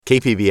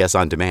KPBS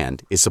On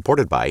Demand is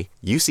supported by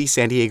UC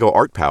San Diego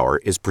Art Power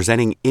is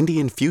presenting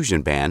Indian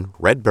fusion band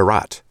Red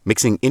Bharat,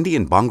 mixing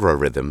Indian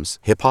Bhangra rhythms,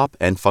 hip-hop,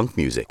 and funk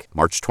music,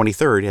 March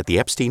 23rd at the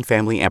Epstein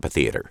Family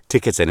Amphitheater.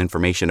 Tickets and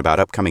information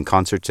about upcoming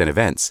concerts and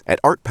events at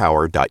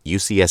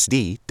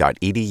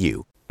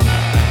artpower.ucsd.edu.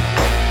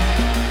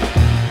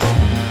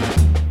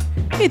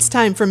 It's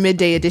time for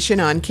Midday Edition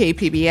on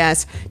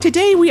KPBS.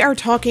 Today we are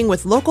talking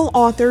with local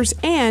authors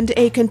and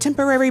a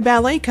contemporary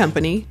ballet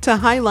company to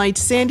highlight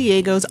San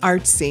Diego's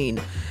art scene.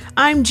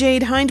 I'm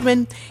Jade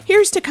Hindman.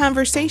 Here's to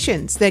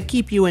conversations that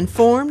keep you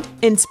informed,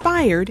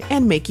 inspired,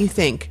 and make you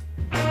think.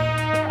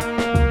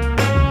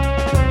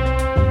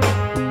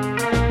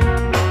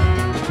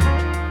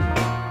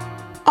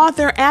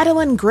 Author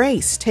Adeline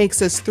Grace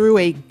takes us through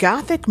a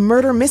Gothic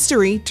murder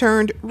mystery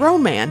turned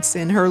romance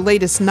in her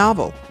latest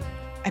novel.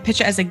 I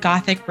pitch it as a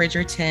Gothic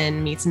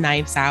Bridgerton meets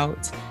Knives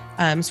Out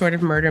sort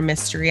of murder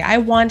mystery. I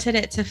wanted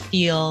it to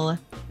feel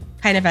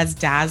kind of as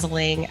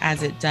dazzling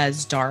as it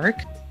does dark.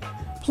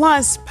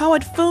 Plus,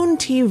 poet Phoon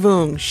Thi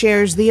Vuong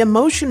shares the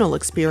emotional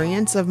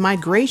experience of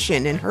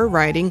migration in her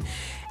writing,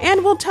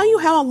 and we'll tell you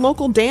how a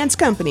local dance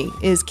company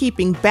is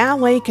keeping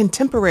ballet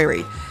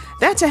contemporary.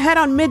 That's ahead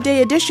on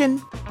Midday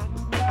Edition.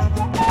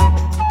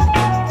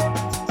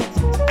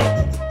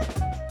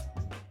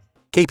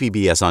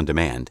 KPBS On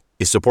Demand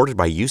is supported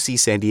by UC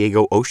San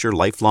Diego Osher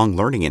Lifelong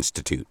Learning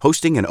Institute,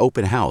 hosting an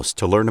open house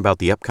to learn about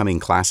the upcoming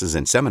classes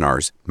and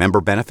seminars,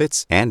 member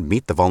benefits, and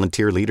meet the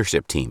volunteer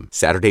leadership team.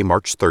 Saturday,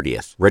 March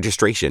 30th.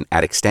 Registration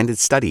at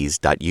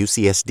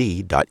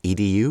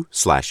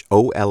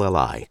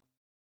extendedstudies.ucsd.edu/OLLI.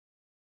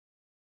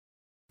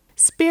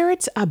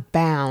 Spirits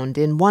abound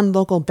in one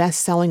local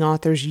best-selling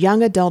author's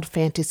young adult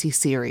fantasy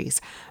series.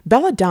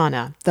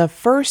 Belladonna, the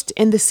first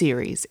in the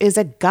series, is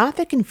a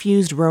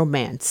Gothic-infused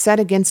romance set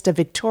against a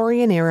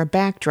Victorian-era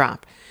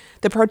backdrop.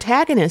 The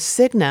protagonist,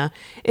 Signa,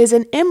 is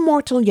an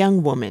immortal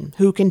young woman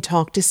who can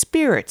talk to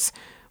spirits,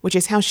 which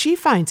is how she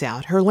finds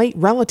out her late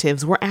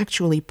relatives were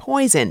actually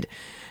poisoned.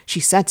 She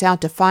sets out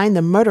to find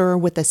the murderer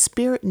with a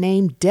spirit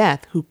named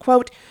Death, who,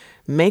 quote,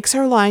 makes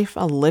her life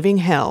a living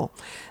hell.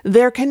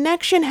 Their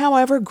connection,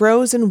 however,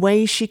 grows in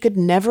ways she could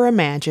never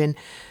imagine.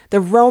 The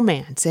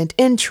romance and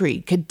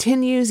intrigue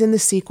continues in the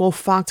sequel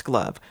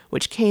Foxglove,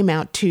 which came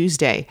out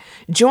Tuesday.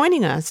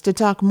 Joining us to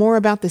talk more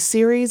about the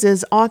series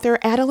is author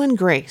Adeline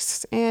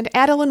Grace. And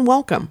Adeline,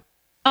 welcome.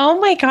 Oh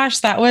my gosh,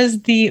 that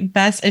was the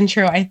best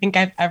intro I think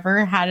I've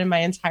ever had in my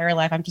entire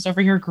life. I'm just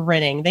over here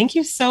grinning. Thank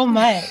you so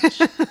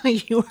much.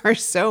 You are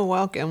so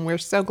welcome. We're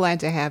so glad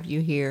to have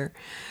you here.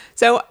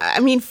 So,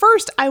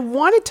 first, I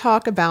want to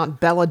talk about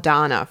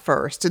Belladonna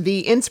first.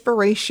 The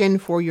inspiration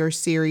for your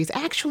series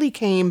actually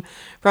came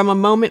from a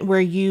moment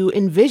where you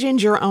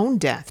envisioned your own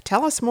death.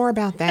 Tell us more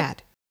about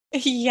that.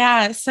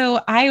 Yeah, so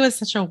I was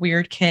such a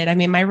weird kid.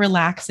 My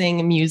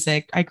relaxing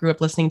music I grew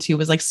up listening to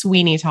was like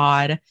Sweeney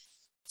Todd.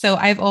 So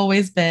I've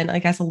always been, I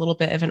guess, a little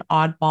bit of an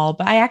oddball.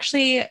 But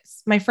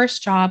my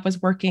first job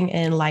was working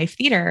in live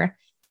theater.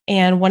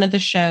 And one of the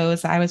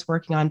shows I was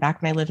working on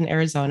back when I lived in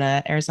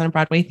Arizona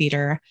Broadway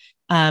Theater,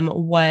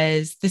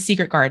 was The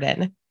Secret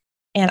Garden.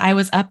 And I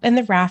was up in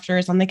the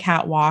rafters on the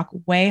catwalk,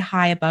 way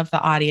high above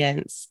the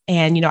audience.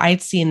 And,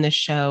 I'd seen this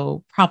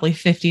show probably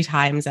 50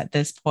 times at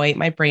this point.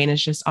 My brain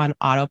is just on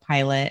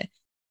autopilot.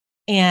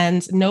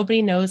 And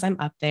nobody knows I'm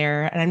up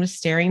there. And I'm just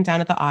staring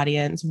down at the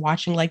audience,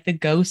 watching like the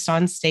ghost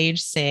on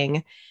stage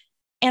sing.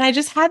 And I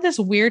just had this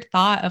weird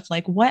thought of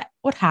like, what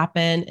would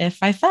happen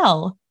if I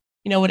fell?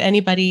 Would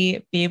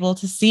anybody be able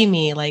to see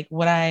me? Like,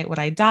 would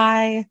I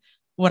die?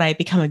 Would I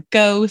become a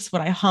ghost?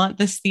 Would I haunt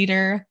this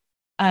theater?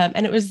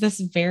 And it was this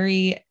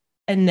very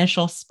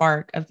initial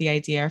spark of the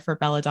idea for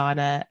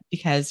Belladonna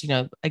because,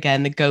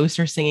 again, the ghosts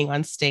are singing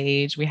on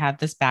stage. We have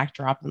this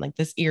backdrop in like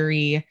this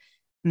eerie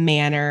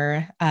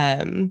manner.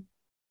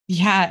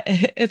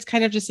 It's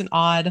kind of just an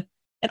odd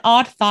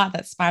thought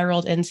that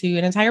spiraled into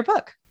an entire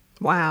book.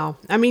 Wow.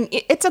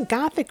 It's a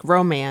Gothic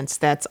romance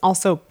that's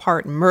also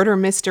part murder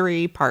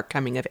mystery, part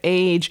coming of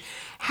age.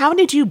 How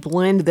did you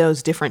blend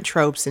those different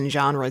tropes and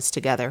genres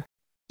together?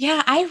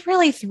 Yeah, I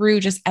really threw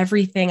just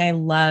everything I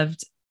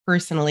loved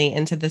personally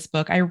into this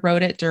book. I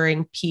wrote it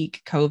during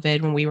peak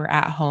COVID when we were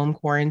at home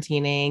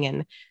quarantining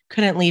and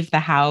couldn't leave the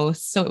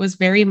house. So it was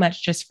very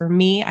much just for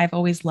me. I've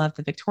always loved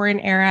the Victorian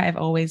era. I've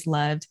always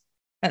loved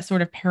that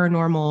sort of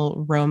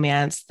paranormal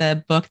romance.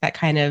 The book that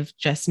kind of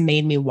just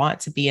made me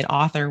want to be an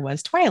author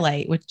was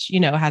Twilight, which,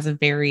 has a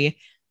very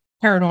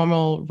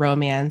paranormal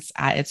romance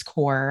at its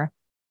core.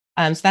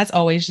 So that's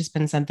always just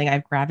been something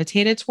I've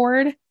gravitated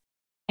toward.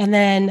 And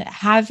then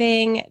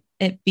having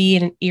it be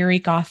in an eerie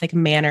Gothic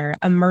manner,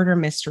 a murder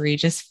mystery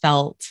just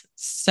felt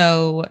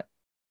so,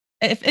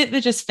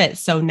 it just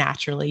fits so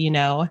naturally,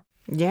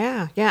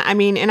 Yeah.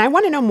 And I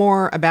want to know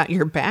more about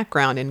your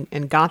background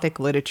in Gothic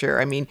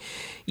literature.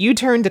 You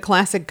turned to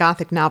classic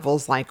Gothic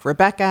novels like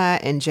Rebecca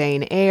and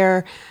Jane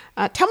Eyre.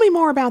 Tell me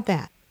more about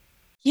that.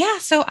 Yeah,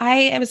 so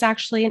I was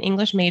actually an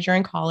English major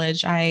in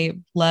college. I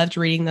loved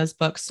reading those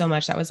books so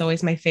much. That was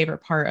always my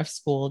favorite part of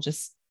school,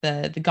 just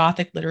the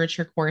Gothic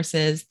literature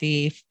courses,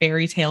 the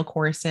fairy tale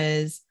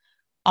courses.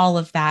 all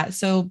of that.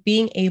 So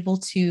being able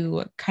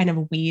to kind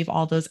of weave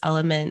all those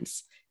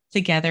elements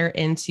together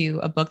into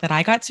a book that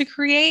I got to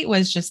create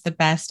was just the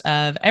best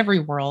of every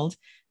world.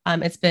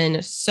 It's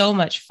been so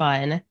much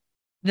fun.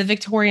 The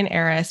Victorian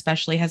era,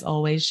 especially, has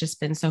always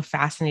just been so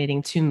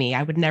fascinating to me.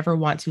 I would never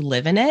want to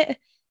live in it.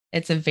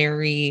 It's a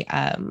very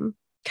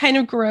kind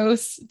of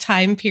gross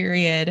time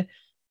period,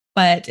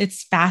 but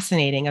it's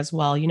fascinating as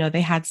well. You know,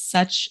 they had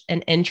such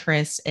an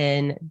interest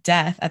in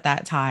death at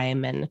that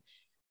time and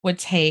would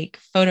take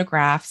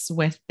photographs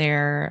with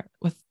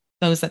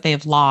those that they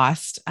have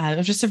lost. It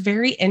was just a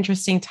very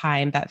interesting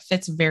time that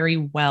fits very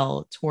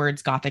well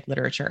towards Gothic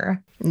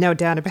literature. No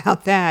doubt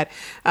about that.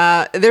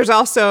 There's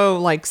also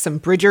like some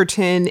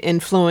Bridgerton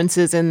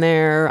influences in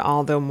there,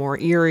 although more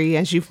eerie,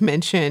 as you've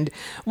mentioned.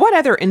 What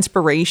other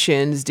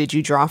inspirations did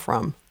you draw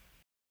from?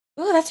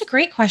 Oh, that's a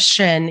great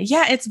question.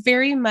 Yeah, it's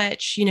very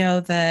much,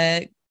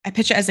 I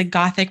picture it as a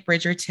Gothic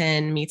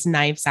Bridgerton meets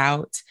Knives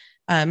Out,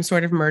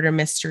 sort of murder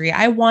mystery.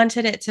 I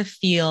wanted it to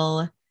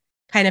feel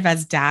kind of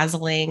as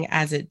dazzling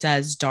as it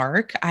does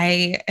dark.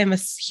 I am a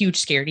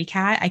huge scaredy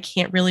cat. I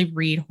can't really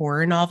read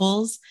horror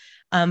novels,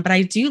 but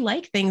I do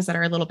like things that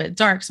are a little bit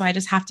dark. So I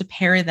just have to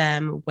pair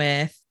them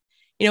with,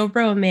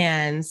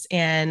 romance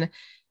and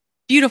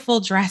beautiful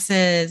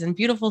dresses and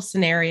beautiful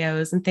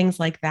scenarios and things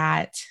like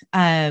that.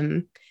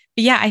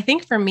 But yeah, I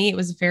think for me, it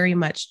was very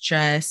much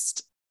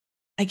just,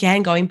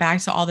 again, going back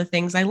to all the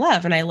things I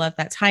love. And I love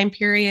that time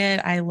period.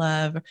 I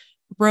love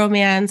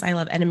romance. I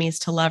love enemies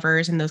to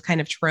lovers and those kind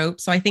of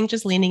tropes. So I think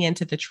just leaning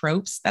into the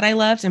tropes that I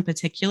loved in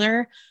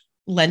particular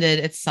lended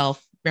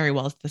itself very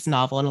well to this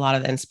novel and a lot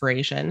of the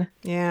inspiration.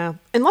 Yeah.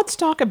 And let's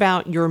talk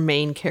about your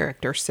main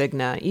character,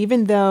 Signa.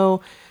 Even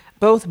though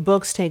both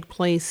books take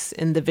place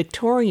in the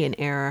Victorian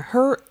era,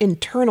 her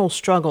internal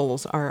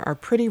struggles are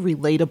pretty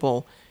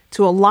relatable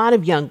to a lot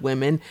of young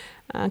women.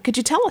 Could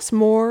you tell us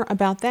more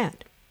about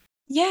that?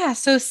 Yeah,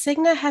 so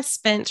Signa has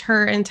spent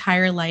her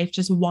entire life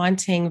just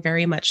wanting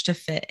very much to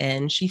fit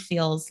in. She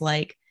feels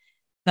like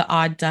the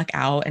odd duck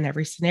out in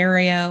every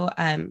scenario.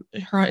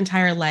 Her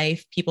entire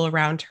life, people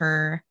around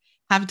her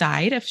have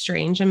died of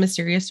strange and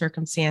mysterious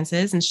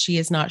circumstances, and she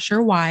is not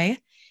sure why.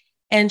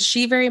 And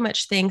she very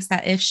much thinks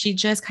that if she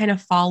just kind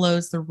of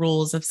follows the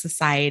rules of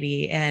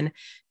society and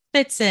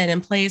fits in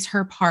and plays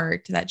her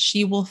part, that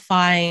she will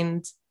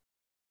find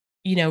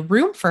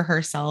room for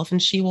herself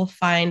and she will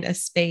find a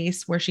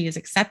space where she is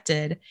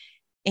accepted.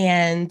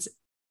 And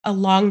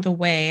along the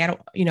way, I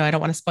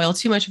don't want to spoil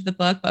too much of the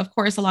book, but of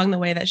course, along the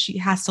way that she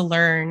has to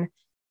learn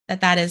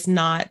that that is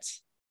not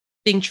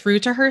being true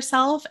to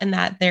herself and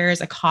that there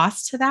is a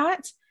cost to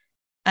that.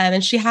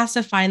 And she has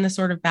to find the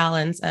sort of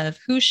balance of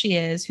who she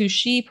is, who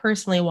she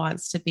personally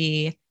wants to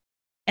be,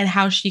 and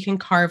how she can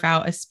carve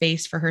out a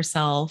space for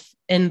herself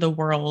in the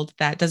world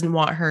that doesn't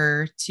want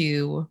her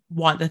to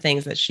want the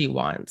things that she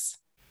wants.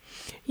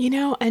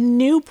 A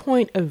new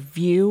point of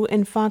view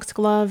in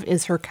Foxglove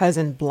is her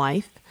cousin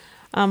Blythe.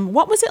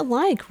 What was it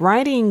like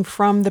writing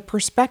from the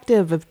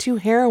perspective of two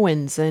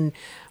heroines, and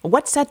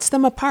what sets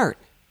them apart?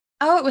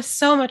 Oh, it was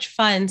so much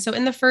fun. So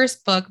in the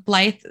first book,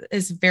 Blythe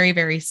is very,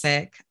 very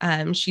sick.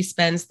 She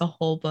spends the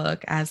whole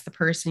book as the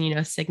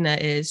person, Signa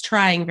is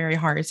trying very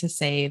hard to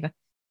save.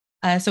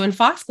 So in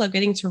Foxglove,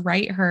 getting to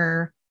write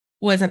her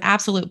was an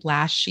absolute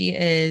blast. She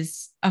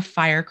is a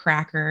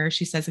firecracker.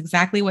 She says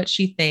exactly what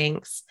she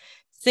thinks.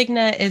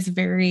 Signa is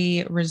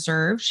very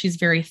reserved. She's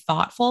very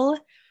thoughtful.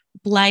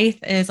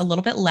 Blythe is a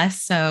little bit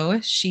less so.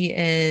 She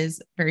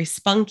is very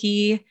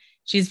spunky.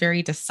 She's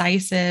very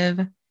decisive.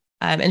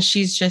 And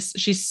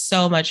she's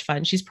so much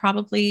fun. She's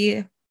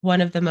probably one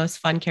of the most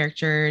fun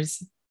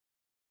characters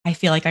I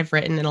feel like I've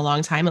written in a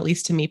long time, at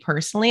least to me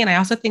personally. And I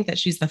also think that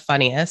she's the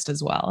funniest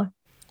as well.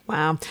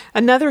 Wow.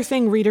 Another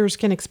thing readers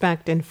can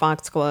expect in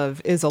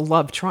Foxglove is a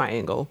love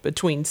triangle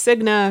between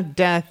Signa,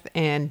 Death,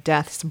 and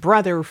Death's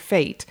brother,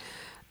 Fate.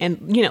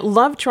 And,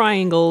 love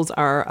triangles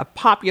are a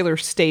popular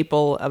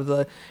staple of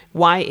the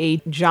YA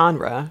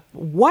genre.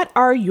 What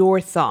are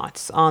your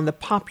thoughts on the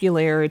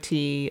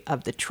popularity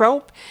of the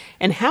trope,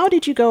 and how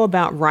did you go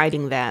about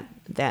writing that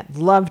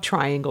love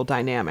triangle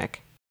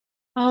dynamic?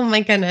 Oh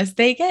my goodness,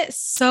 they get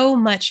so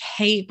much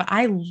hate, but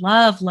I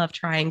love love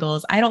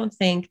triangles. I don't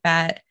think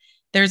that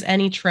there's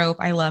any trope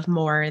I love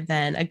more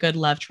than a good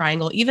love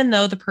triangle, even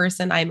though the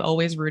person I'm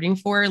always rooting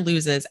for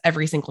loses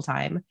every single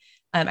time.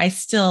 I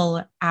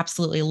still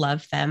absolutely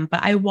love them,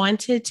 but I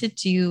wanted to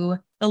do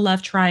the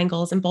love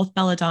triangles in both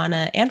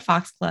Belladonna and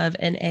Foxglove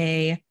in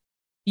a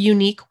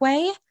unique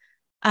way,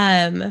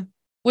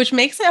 which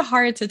makes it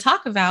hard to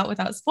talk about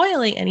without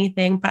spoiling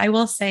anything. But I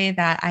will say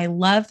that I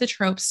love the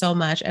trope so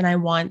much, and I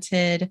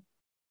wanted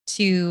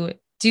to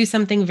do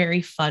something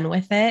very fun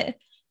with it.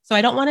 So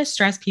I don't want to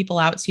stress people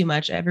out too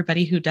much.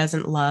 Everybody who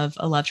doesn't love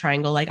a love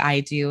triangle like I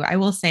do, I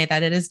will say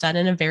that it is done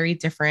in a very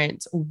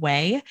different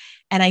way.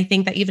 And I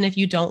think that even if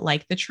you don't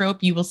like the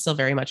trope, you will still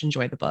very much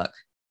enjoy the book.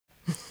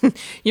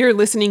 You're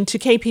listening to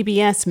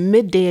KPBS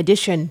Midday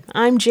Edition.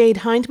 I'm Jade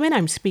Hindman.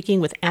 I'm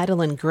speaking with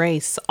Adeline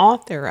Grace,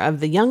 author of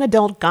the young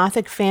adult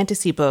Gothic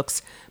fantasy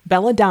books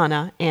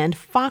Belladonna and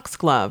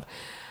Foxglove.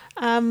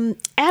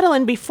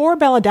 Adeline, before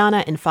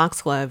Belladonna and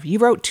Foxglove, you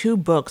wrote 2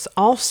 books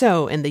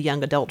also in the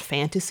young adult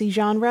fantasy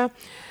genre.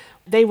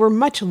 They were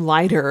much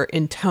lighter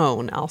in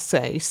tone, I'll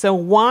say. So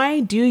why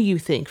do you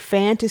think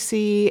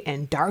fantasy,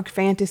 and dark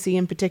fantasy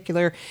in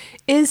particular,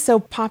 is so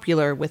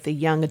popular with the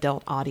young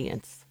adult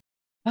audience?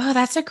 Oh,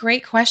 that's a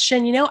great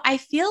question. I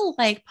feel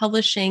like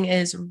publishing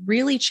is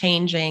really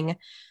changing.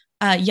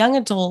 Young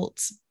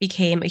adults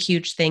became a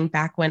huge thing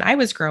back when I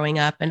was growing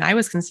up and I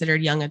was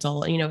considered young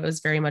adult. It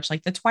was very much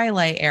like the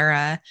Twilight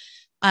era.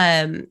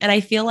 And I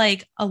feel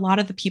like a lot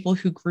of the people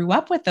who grew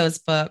up with those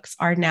books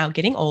are now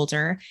getting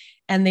older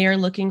and they are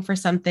looking for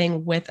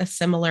something with a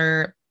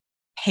similar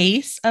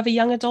pace of a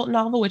young adult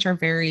novel, which are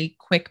very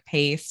quick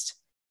paced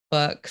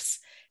books.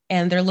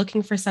 And they're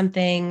looking for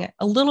something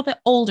a little bit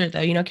older,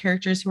 though,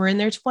 characters who are in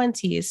their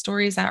 20s,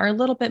 stories that are a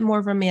little bit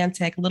more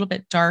romantic, a little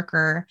bit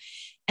darker.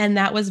 And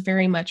that was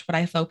very much what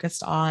I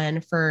focused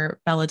on for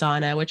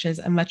Belladonna, which is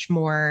a much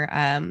more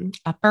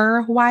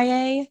upper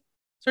YA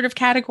sort of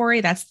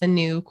category. That's the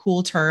new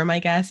cool term, I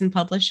guess, in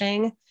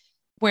publishing.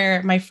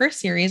 Where my first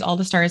series, All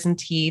the Stars and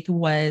Teeth,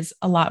 was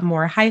a lot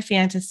more high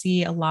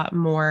fantasy, a lot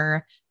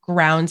more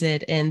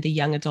grounded in the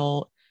young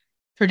adult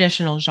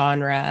traditional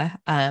genre.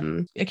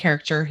 A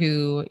character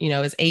who,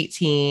 is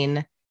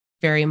 18,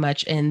 very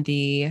much in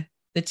the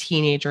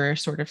teenager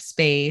sort of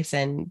space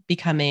and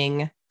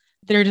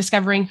they're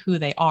discovering who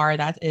they are.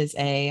 That is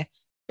a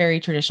very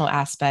traditional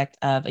aspect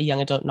of a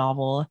young adult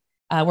novel.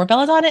 Where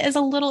Belladonna is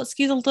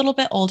skews a little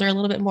bit older, a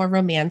little bit more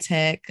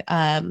romantic,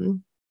 a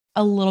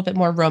little bit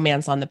more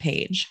romance on the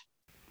page.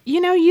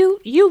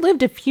 You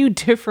lived a few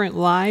different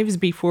lives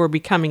before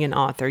becoming an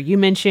author. You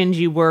mentioned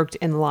you worked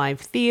in live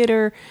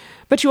theater,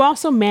 but you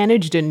also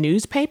managed a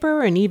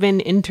newspaper and even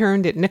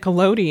interned at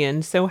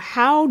Nickelodeon. So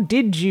how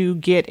did you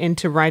get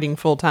into writing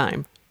full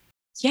time?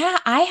 Yeah,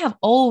 I have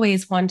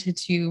always wanted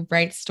to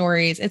write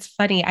stories. It's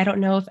funny. I don't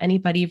know if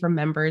anybody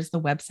remembers the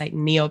website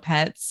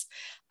Neopets.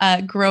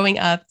 Growing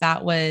up,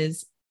 that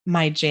was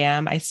my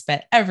jam. I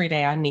spent every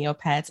day on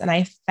Neopets, and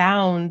I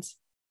found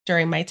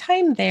during my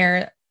time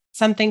there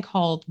something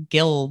called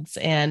guilds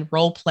and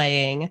role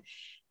playing.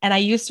 And I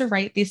used to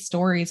write these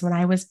stories when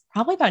I was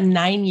probably about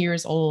 9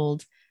 years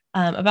old,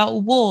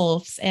 about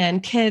wolves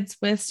and kids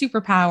with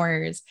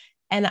superpowers.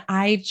 And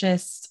I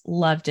just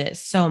loved it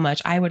so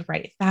much. I would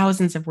write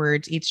thousands of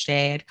words each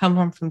day. I'd come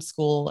home from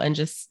school and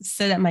just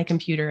sit at my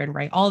computer and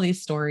write all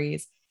these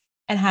stories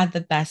and had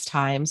the best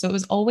time. So it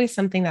was always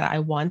something that I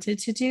wanted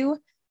to do,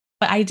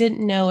 but I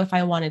didn't know if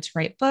I wanted to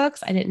write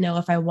books. I didn't know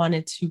if I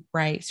wanted to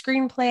write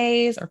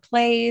screenplays or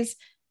plays,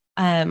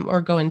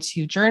 or go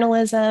into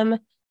journalism.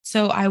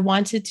 So I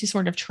wanted to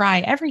sort of try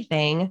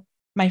everything.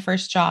 My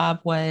first job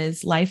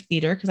was live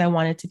theater because I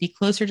wanted to be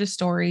closer to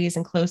stories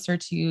and closer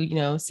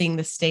to, seeing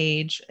the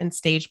stage and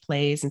stage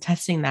plays and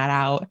testing that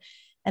out.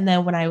 And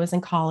then when I was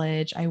in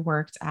college, I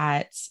worked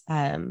at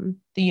the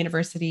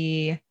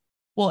university,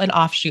 well, an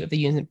offshoot of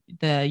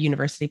the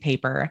university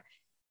paper.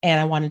 And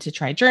I wanted to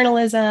try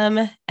journalism.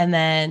 And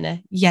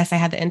then, yes, I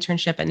had the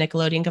internship at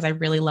Nickelodeon because I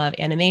really love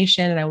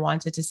animation. And I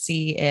wanted to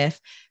see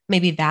if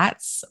maybe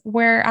that's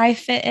where I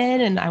fit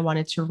in. And I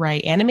wanted to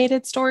write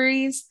animated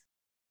stories.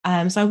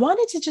 So I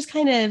wanted to just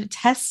kind of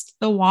test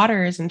the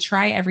waters and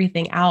try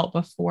everything out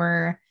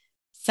before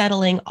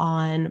settling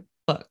on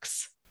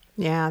books.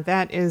 Yeah,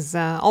 that is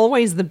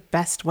always the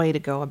best way to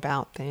go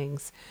about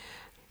things.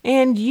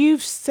 And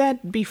you've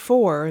said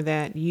before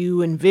that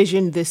you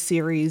envisioned this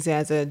series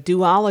as a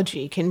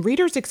duology. Can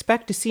readers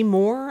expect to see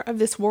more of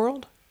this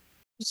world?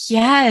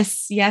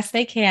 Yes,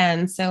 they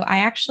can. So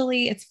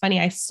it's funny,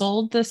 I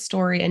sold the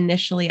story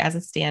initially as a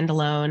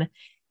standalone.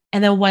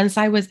 And then once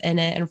I was in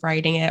it and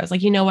writing it, I was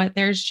like, you know what?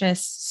 There's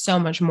just so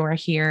much more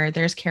here.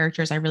 There's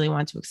characters I really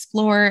want to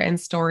explore and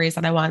stories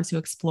that I want to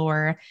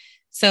explore.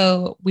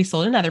 So we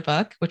sold another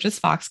book, which was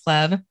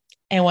Foxglove.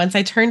 And once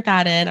I turned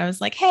that in, I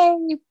was like,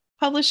 hey,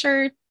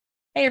 publisher,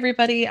 hey,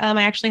 everybody.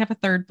 I actually have a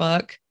third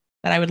book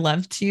that I would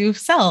love to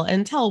sell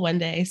and tell one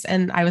day.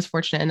 And I was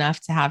fortunate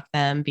enough to have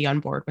them be on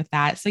board with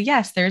that. So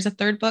yes, there's a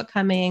third book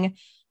coming.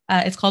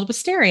 It's called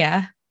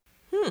Wisteria.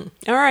 All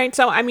right.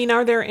 So,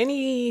 are there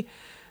any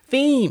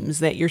themes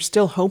that you're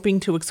still hoping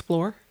to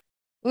explore?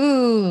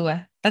 Ooh,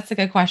 that's a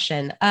good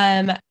question.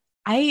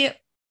 I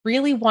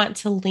really want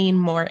to lean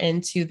more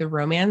into the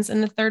romance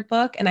in the third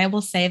book. And I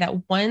will say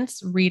that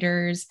once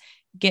readers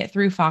get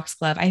through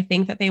Foxglove, I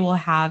think that they will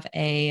have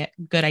a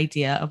good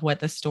idea of what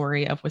the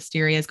story of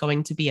Wisteria is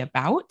going to be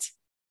about.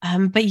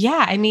 But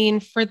yeah,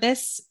 for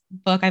this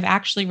book, I've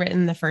actually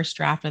written the first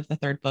draft of the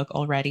third book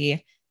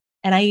already.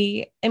 And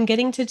I am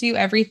getting to do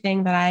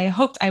everything that I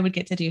hoped I would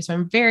get to do. So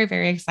I'm very,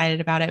 very excited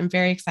about it. I'm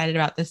very excited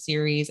about this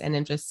series. And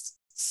I'm just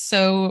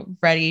so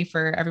ready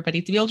for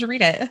everybody to be able to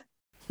read it.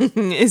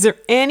 Is there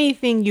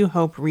anything you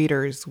hope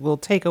readers will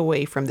take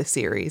away from the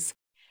series?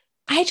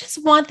 I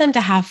just want them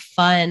to have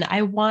fun.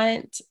 I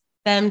want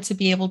them to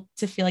be able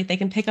to feel like they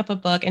can pick up a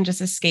book and just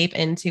escape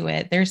into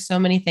it. There's so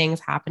many things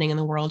happening in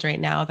the world right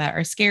now that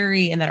are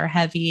scary and that are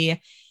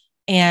heavy.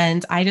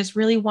 And I just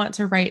really want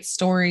to write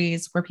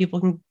stories where people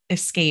can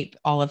escape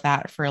all of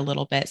that for a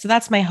little bit. So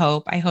that's my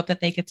hope. I hope that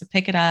they get to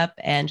pick it up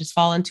and just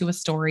fall into a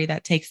story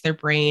that takes their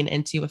brain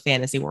into a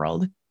fantasy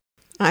world.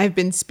 I've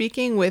been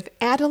speaking with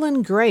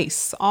Adeline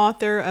Grace,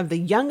 author of the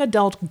young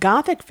adult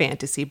Gothic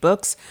fantasy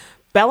books,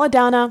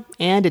 Belladonna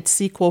and its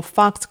sequel,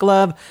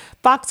 Foxglove.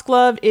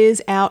 Foxglove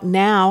is out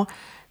now.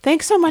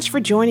 Thanks so much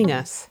for joining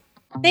us.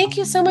 Thank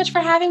you so much for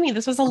having me.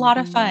 This was a lot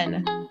of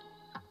fun.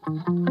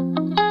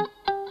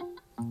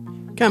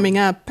 Coming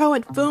up,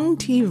 poet Vung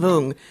Thi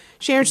Vung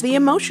shares the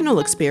emotional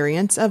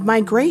experience of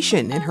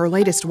migration in her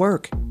latest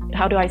work.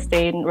 How do I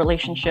stay in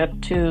relationship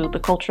to the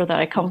culture that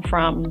I come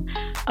from,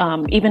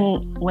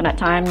 even when at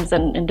times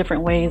and in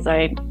different ways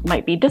I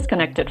might be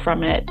disconnected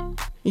from it?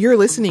 You're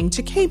listening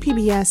to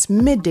KPBS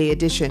Midday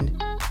Edition.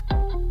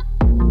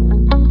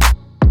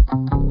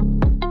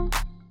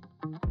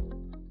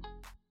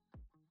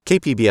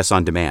 KPBS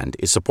On Demand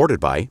is supported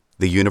by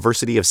the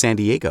University of San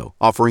Diego,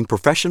 offering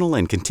professional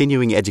and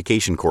continuing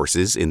education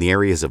courses in the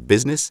areas of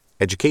business,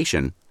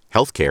 education,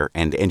 healthcare,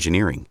 and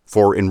engineering.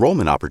 For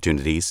enrollment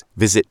opportunities,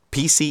 visit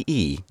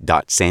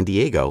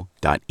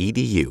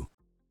pce.sandiego.edu.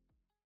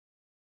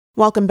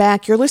 Welcome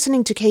back. You're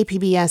listening to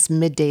KPBS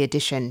Midday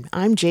Edition.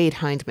 I'm Jade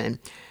Hindman.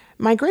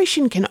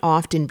 Migration can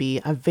often be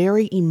a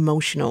very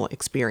emotional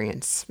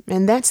experience,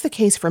 and that's the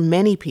case for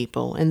many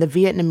people in the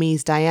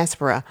Vietnamese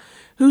diaspora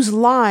whose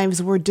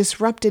lives were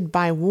disrupted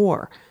by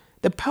war.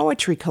 The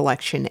poetry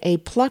collection, A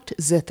Plucked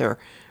Zither,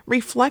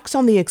 reflects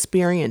on the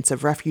experience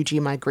of refugee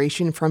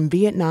migration from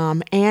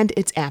Vietnam and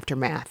its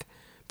aftermath.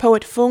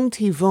 Poet Vung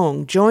Thi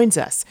Vung joins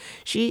us.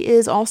 She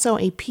is also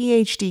a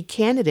PhD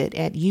candidate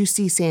at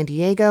UC San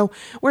Diego,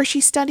 where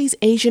she studies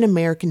Asian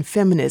American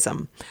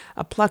feminism.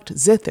 A Plucked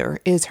Zither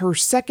is her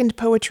second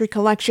poetry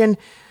collection.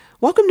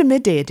 Welcome to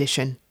Midday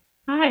Edition.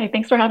 Hi,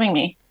 thanks for having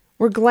me.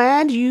 We're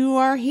glad you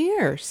are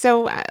here.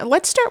 So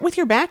let's start with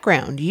your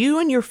background. You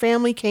and your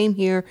family came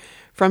here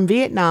from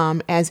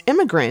Vietnam as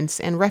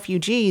immigrants and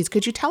refugees.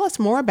 Could you tell us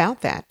more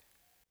about that?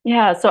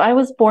 Yeah, so I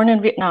was born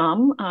in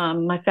Vietnam.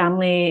 My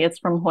family is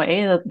from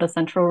Hue, the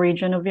central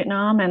region of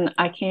Vietnam, and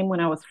I came when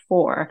I was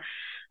 4.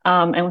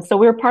 And so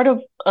we were part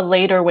of a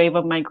later wave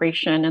of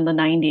migration in the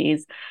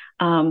 90s.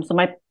 So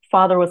my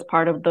father was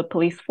part of the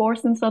police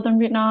force in southern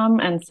Vietnam,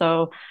 and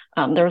so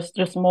there was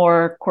just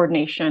more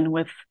coordination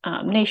with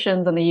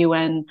nations and the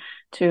UN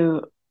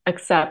to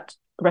accept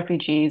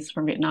refugees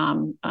from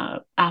Vietnam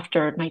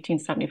after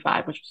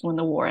 1975, which was when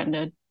the war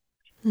ended.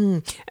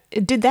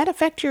 Did that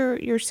affect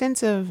your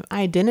sense of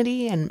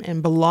identity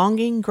and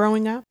belonging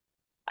growing up?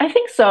 I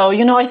think so.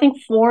 I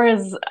think 4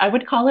 is, I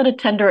would call it a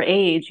tender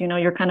age.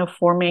 You're kind of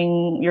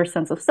forming your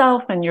sense of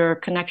self, and your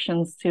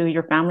connections to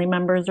your family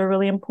members are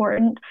really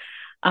important.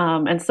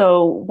 And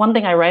so one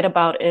thing I write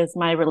about is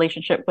my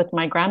relationship with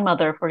my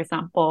grandmother, for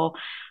example.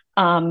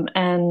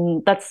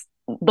 And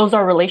those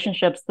are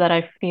relationships that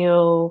I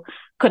feel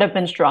could have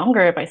been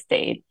stronger if I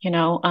stayed.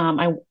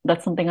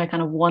 That's something I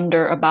kind of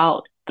wonder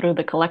about through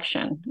the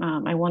collection.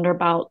 I wonder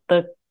about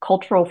the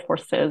cultural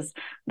forces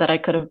that I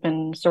could have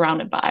been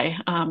surrounded by.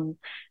 And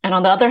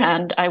on the other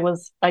hand, I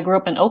grew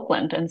up in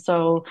Oakland, and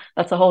so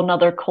that's a whole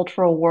nother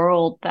cultural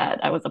world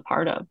that I was a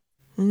part of.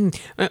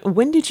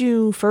 When did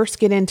you first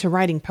get into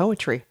writing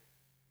poetry?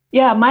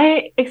 Yeah,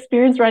 my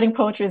experience writing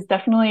poetry is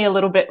definitely a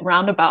little bit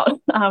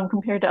roundabout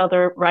compared to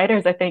other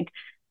writers, I think.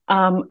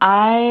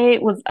 I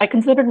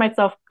considered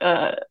myself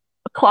a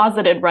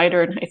closeted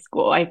writer in high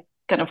school. I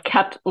kind of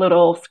kept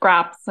little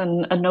scraps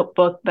and a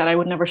notebook that I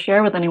would never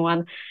share with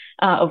anyone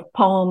of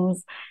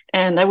poems.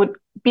 And I would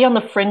be on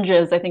the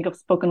fringes, I think, of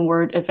spoken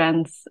word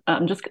events,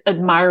 just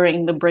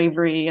admiring the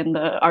bravery and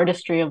the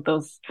artistry of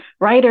those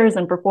writers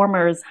and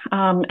performers.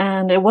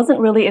 And it wasn't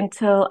really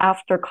until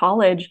after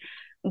college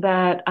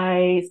that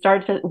I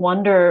started to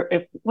wonder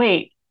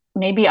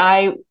maybe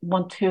I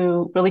want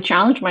to really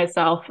challenge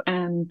myself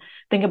and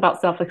think about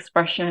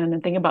self-expression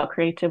and think about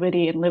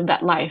creativity and live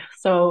that life.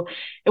 So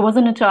it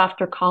wasn't until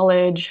after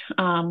college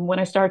when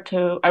I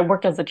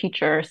worked as a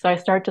teacher. So I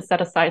started to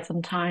set aside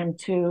some time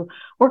to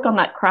work on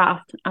that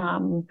craft.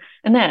 And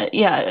then,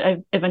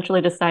 I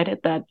eventually decided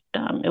that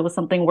it was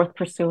something worth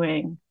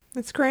pursuing.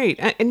 That's great.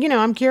 And,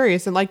 I'm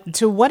curious,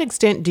 to what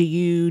extent do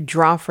you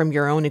draw from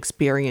your own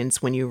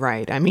experience when you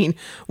write? I mean,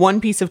 one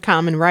piece of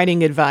common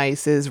writing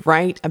advice is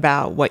write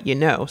about what you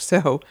know.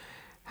 So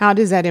how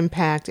does that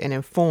impact and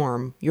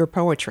inform your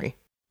poetry?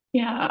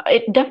 Yeah,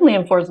 it definitely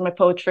informs my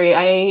poetry.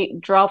 I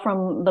draw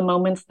from the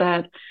moments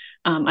that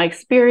I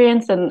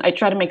experience, and I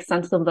try to make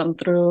sense of them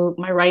through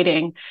my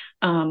writing.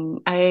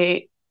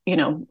 I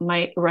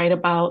might write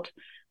about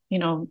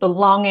the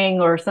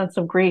longing or sense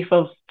of grief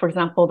of, for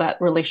example, that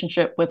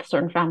relationship with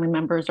certain family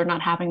members or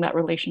not having that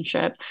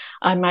relationship.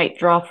 I might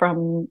draw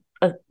from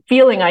a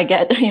feeling I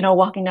get,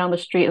 walking down the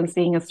street and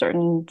seeing a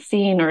certain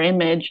scene or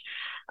image.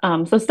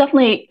 So it's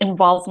definitely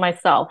involves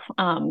myself.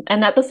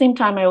 And at the same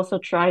time, I also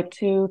try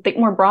to think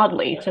more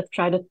broadly, to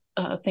try to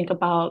think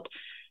about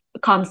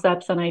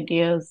concepts and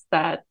ideas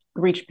that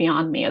reach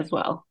beyond me as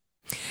well.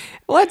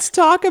 Let's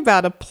talk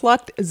about A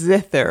Plucked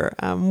Zither.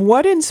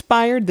 What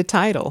inspired the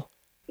title?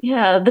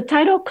 Yeah, the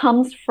title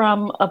comes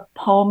from a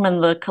poem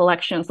in the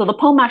collection. So the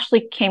poem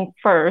actually came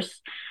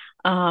first,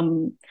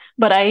 um,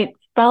 but I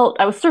felt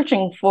I was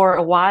searching for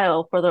a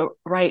while for the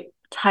right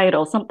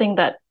title, something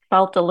that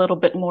felt a little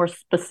bit more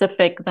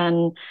specific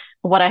than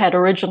what I had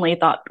originally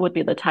thought would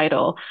be the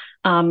title.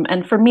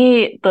 And for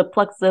me, the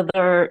pluck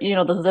zither,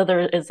 the zither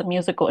is a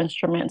musical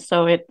instrument,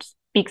 so it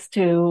speaks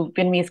to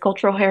Vietnamese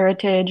cultural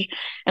heritage.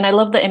 And I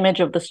love the image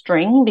of the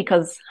string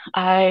because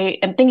I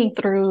am thinking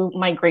through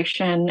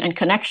migration and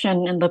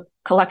connection in the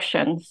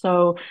collection.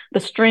 So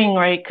the string,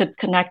 right, could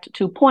connect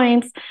 2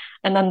 points.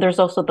 And then there's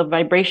also the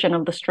vibration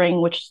of the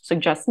string, which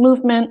suggests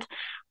movement.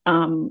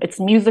 It's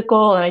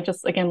musical. And I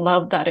just, again,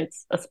 love that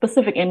it's a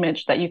specific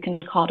image that you can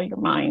call to your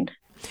mind.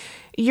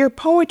 Your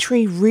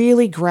poetry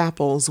really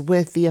grapples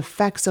with the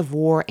effects of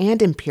war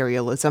and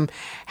imperialism.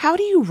 How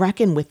do you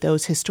reckon with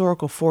those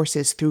historical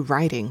forces through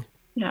writing?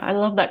 Yeah, I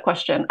love that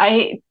question.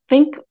 I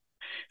think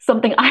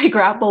something I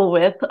grapple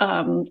with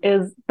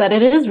is that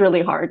it is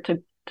really hard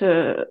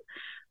to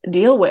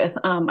deal with.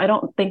 I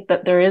don't think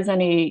that there is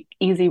any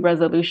easy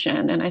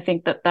resolution, and I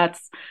think that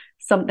that's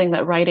something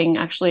that writing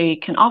actually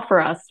can offer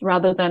us,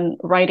 rather than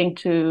writing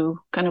to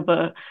kind of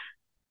a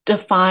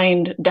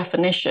defined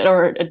definition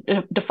or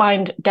a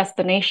defined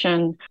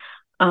destination.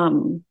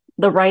 The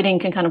writing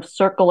can kind of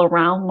circle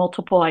around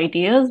multiple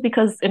ideas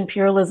because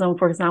imperialism,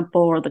 for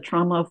example, or the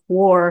trauma of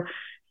war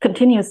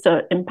continues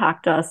to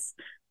impact us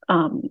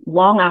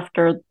long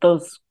after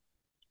those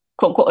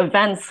quote unquote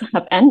events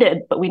have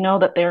ended, but we know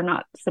that they're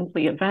not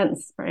simply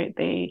events, right?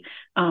 They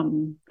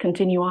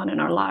continue on in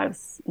our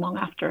lives long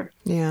after.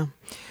 Yeah.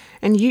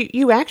 And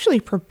you actually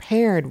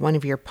prepared one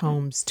of your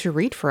poems to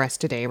read for us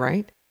today,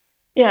 right?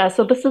 Yeah,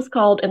 so this is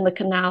called In the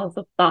Canals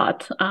of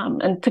Thought.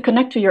 And to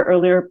connect to your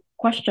earlier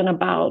question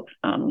about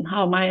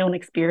how my own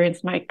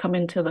experience might come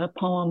into the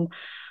poem,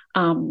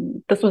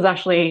 this was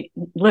actually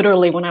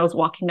literally when I was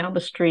walking down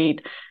the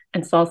street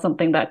and saw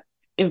something that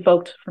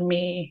evoked for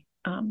me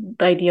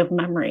the idea of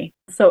memory.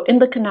 So, in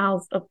the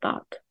canals of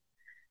thought,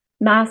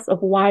 mass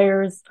of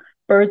wires,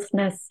 birds'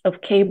 nests of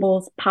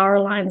cables, power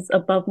lines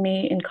above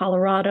me in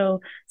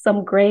Colorado,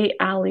 some gray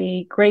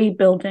alley, gray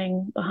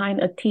building behind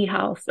a tea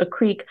house, a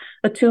creek,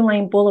 a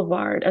two-lane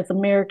boulevard as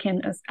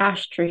American as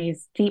ash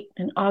trees, deep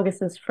in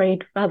August's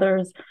frayed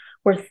feathers,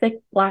 where thick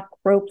black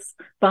ropes,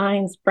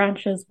 vines,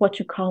 branches, what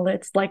you call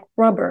it, like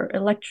rubber,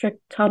 electric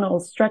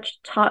tunnels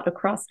stretched taut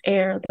across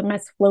air, the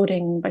mess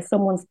floating by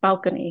someone's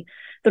balcony,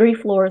 3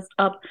 floors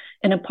up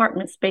in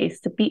apartment space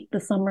to beat the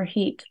summer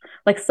heat.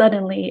 Like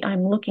suddenly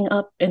I'm looking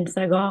up in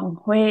Saigon,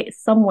 way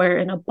somewhere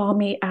in a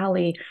balmy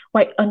alley,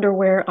 white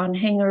underwear on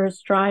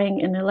hangers,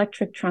 drying an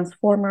electric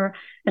transformer,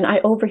 and I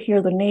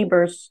overhear the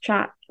neighbors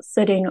chat,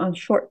 sitting on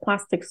short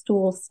plastic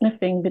stools,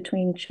 sniffing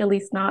between chili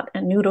snot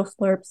and noodle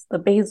slurps, the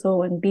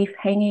basil and beef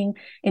hanging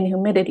in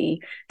humidity,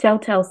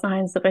 telltale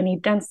signs of any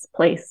dense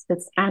place,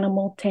 its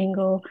animal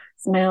tangle,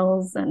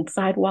 smells and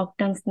sidewalk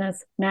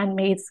denseness,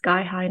 man-made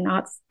sky-high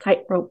knots,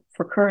 tightrope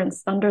for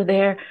currents. Under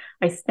there,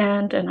 I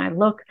stand and I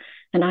look,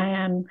 and I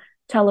am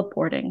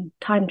teleporting,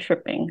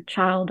 time-tripping,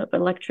 child of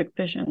electric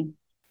vision.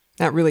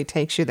 That really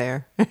takes you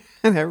there.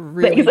 That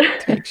really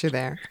takes you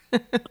there.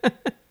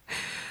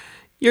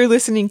 You're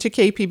listening to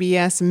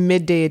KPBS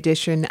Midday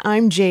Edition.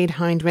 I'm Jade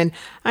Hindman.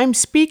 I'm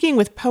speaking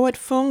with poet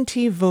Phuong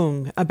Thi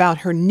Vuong about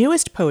her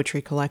newest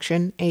poetry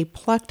collection, A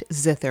Plucked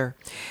Zither.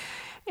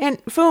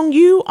 And Phuong,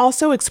 you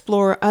also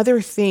explore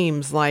other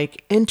themes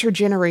like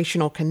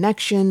intergenerational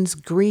connections,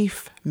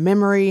 grief,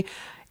 memory.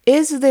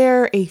 Is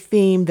there a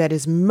theme that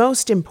is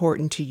most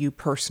important to you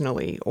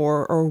personally,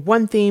 or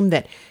one theme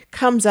that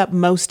comes up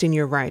most in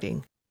your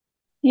writing?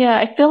 Yeah,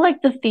 I feel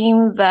like the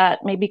theme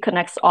that maybe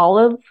connects all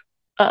of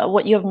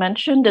what you have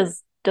mentioned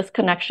is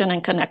disconnection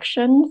and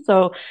connection.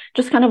 So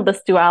just kind of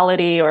this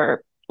duality,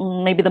 or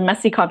maybe the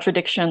messy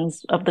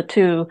contradictions of the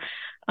two,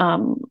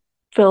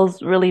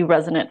 feels really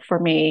resonant for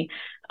me.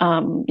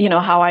 How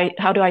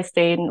do I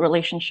stay in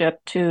relationship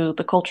to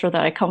the culture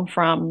that I come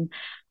from,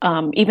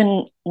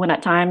 even when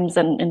at times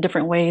and in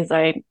different ways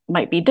I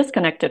might be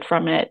disconnected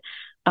from it.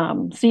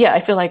 So yeah,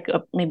 I feel like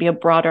maybe a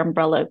broader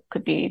umbrella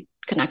could be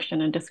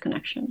connection and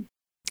disconnection.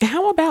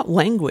 How about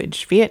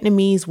language?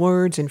 Vietnamese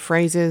words and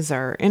phrases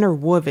are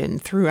interwoven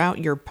throughout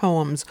your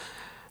poems.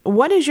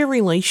 What is your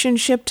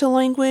relationship to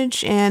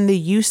language and the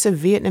use of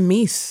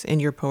Vietnamese in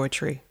your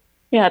poetry?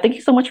 Yeah, thank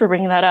you so much for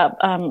bringing that up.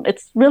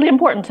 It's really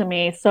important to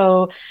me.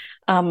 So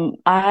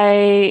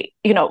ironically,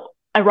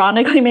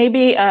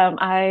 maybe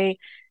I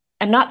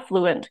am not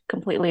fluent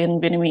completely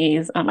in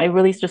Vietnamese. I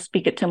really just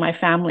speak it to my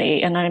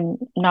family, and I'm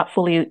not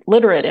fully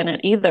literate in it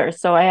either.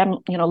 So I am,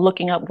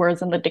 looking up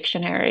words in the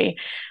dictionary.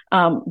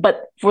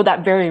 But for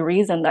that very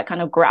reason, that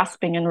kind of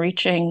grasping and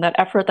reaching, that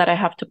effort that I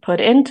have to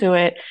put into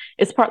it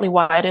is partly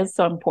why it is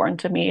so important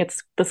to me.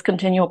 It's this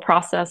continual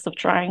process of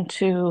trying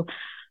to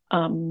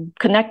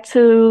connect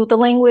to the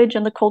language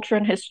and the culture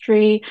and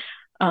history.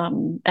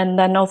 And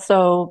then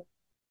also,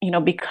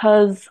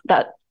 because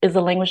that is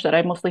a language that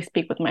I mostly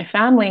speak with my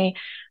family,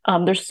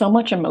 there's so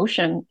much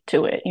emotion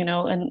to it,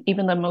 and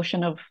even the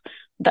emotion of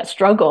that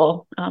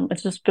struggle,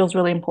 it just feels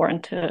really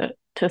important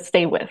to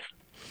stay with.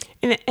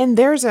 And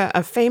there's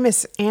a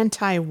famous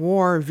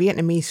anti-war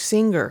Vietnamese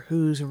singer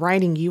whose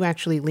writing you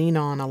actually lean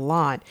on a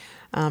lot.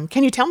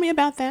 Can you tell me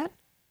about that?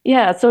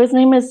 Yeah, so his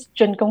name is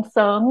Trần Công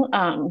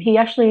Sơn. He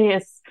actually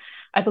is,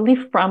 I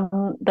believe,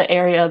 from the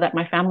area that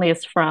my family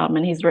is from,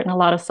 and he's written a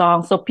lot of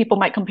songs. So people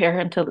might compare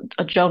him to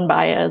Joan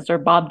Baez or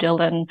Bob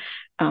Dylan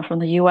from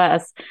the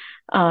US.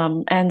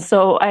 And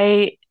so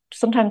I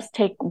sometimes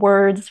take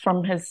words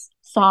from his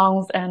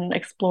songs and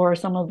explore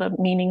some of the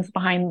meanings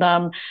behind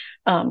them.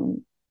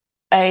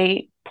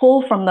 I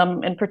pull from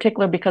them in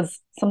particular because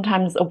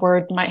sometimes a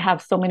word might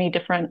have so many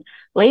different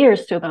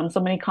layers to them,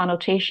 so many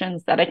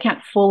connotations that I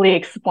can't fully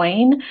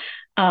explain.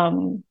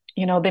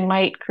 They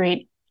might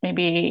create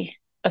maybe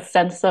a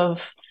sense of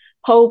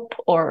hope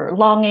or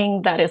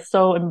longing that is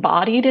so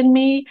embodied in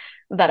me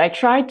that I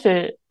try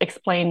to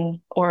explain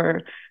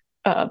or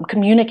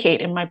communicate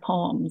in my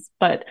poems.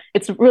 But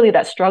it's really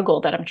that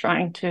struggle that I'm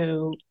trying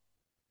to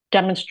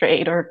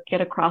demonstrate or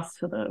get across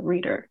to the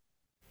reader.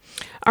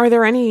 Are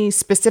there any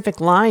specific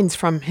lines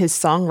from his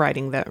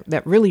songwriting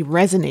that really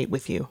resonate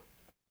with you?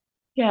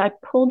 Yeah, I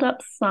pulled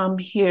up some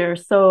here.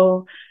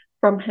 So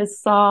from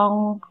his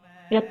song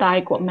 "Gia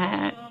tài của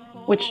mẹ,"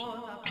 which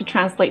could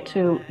translate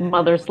to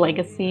mother's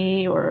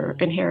legacy or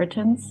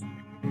inheritance.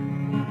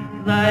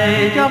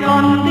 Dạy cho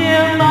con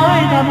tiếng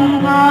nói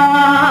thầm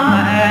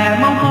tha, mẹ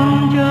mong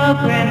con chưa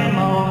quên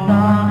màu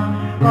da,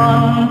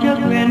 con chưa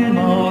quên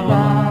màu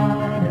da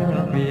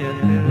nước Việt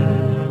Nam.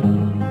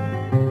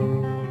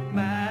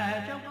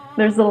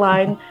 There's a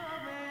line,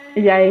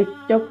 dạy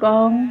cho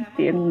con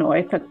tiếng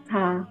nói thật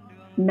thà,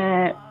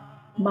 mẹ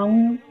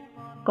mong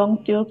con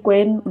chưa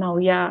quên màu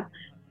da,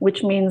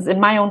 which means, in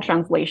my own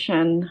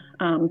translation,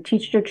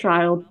 teach your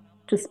child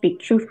to speak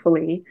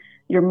truthfully.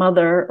 Your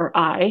mother or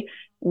I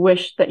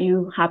wish that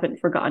you haven't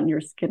forgotten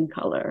your skin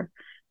color.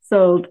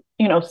 So,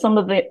 some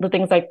of the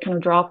things I kind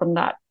of draw from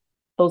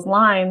those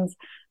lines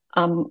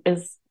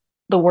is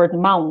the word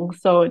mong.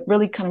 So it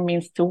really kind of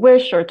means to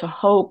wish or to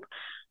hope,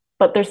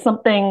 but there's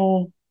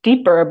something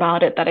deeper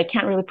about it that I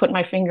can't really put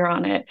my finger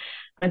on it.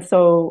 And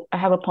so I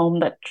have a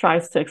poem that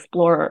tries to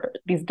explore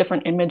these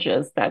different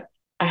images that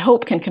I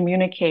hope can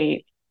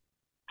communicate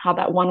how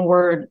that one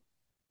word,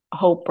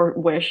 hope or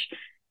wish,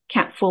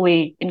 can't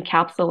fully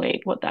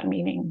encapsulate what that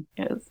meaning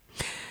is.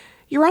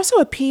 You're also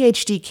a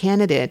PhD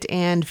candidate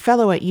and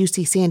fellow at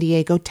UC San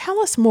Diego. Tell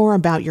us more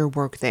about your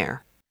work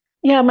there.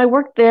 Yeah, my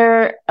work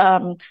there,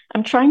 I'm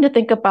trying to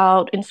think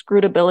about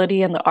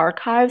inscrutability in the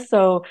archives.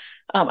 So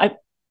I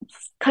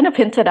kind of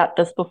hinted at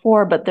this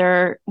before, but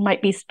there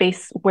might be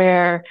space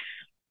where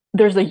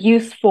there's a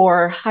use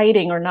for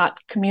hiding or not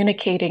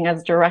communicating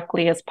as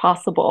directly as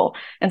possible.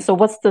 And so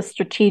what's the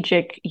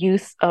strategic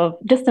use of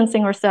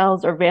distancing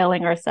ourselves or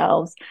veiling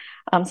ourselves?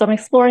 So I'm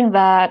exploring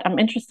that. I'm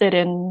interested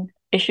in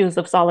issues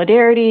of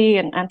solidarity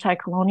and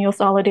anti-colonial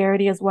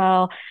solidarity as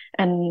well,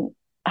 and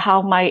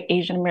how might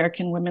Asian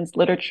American women's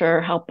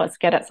literature help us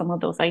get at some of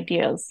those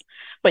ideas.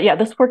 But yeah,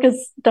 this work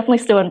is definitely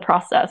still in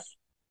process.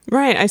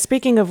 Right.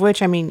 Speaking of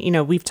which,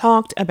 we've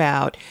talked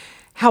about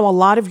how a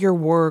lot of your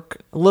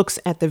work looks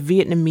at the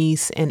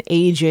Vietnamese and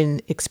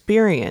Asian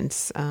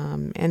experience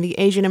and the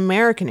Asian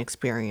American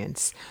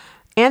experience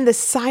and the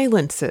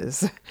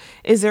silences.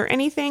 Is there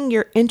anything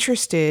you're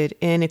interested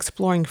in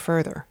exploring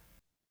further?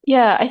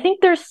 Yeah, I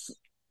think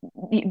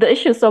the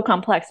issue is so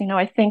complex.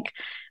 I think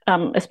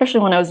especially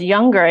when I was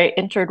younger, I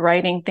entered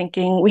writing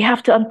thinking we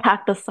have to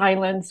unpack the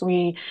silence,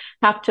 we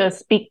have to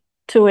speak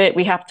to it,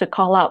 we have to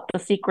call out the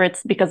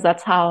secrets because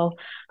that's how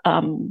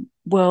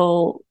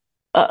we'll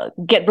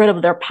get rid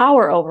of their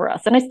power over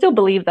us. And I still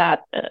believe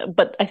that,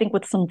 but I think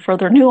with some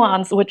further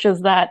nuance, which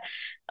is that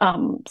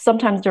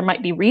sometimes there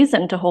might be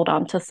reason to hold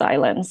on to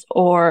silence,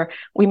 or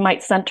we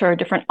might center a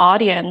different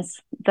audience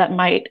that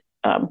might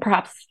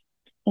perhaps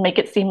make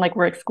it seem like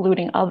we're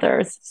excluding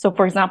others. So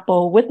for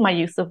example, with my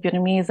use of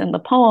Vietnamese in the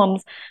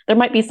poems, there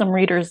might be some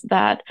readers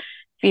that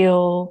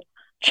feel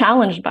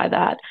challenged by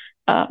that.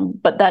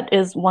 But that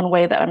is one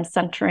way that I'm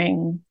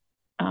centering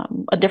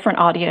a different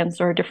audience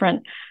or a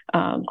different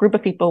group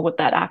of people with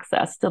that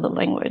access to the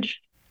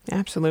language.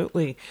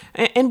 Absolutely.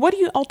 And what do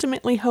you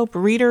ultimately hope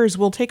readers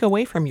will take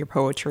away from your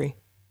poetry?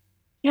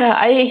 Yeah,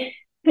 I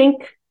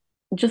think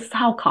just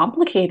how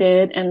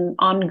complicated and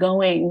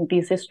ongoing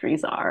these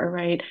histories are,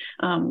 right?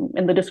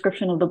 In the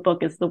description of the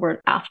book is the word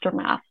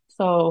aftermath.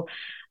 So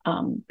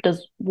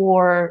does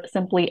war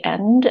simply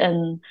end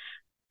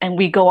and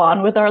we go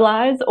on with our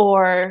lives,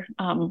 or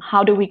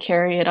how do we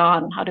carry it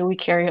on? How do we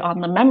carry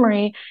on the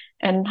memory,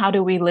 and how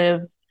do we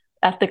live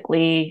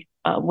ethically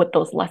with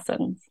those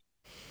lessons?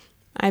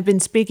 I've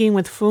been speaking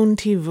with Phuong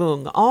Thi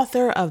Vuong,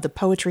 author of the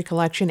poetry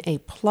collection A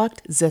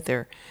Plucked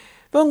Zither.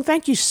 Vuong,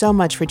 thank you so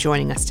much for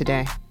joining us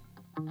today.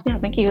 Yeah,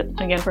 thank you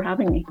again for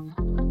having me.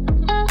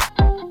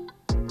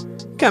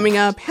 Coming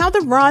up, how the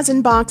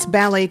Rosenbach's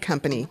Ballet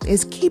Company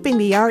is keeping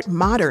the art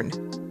modern.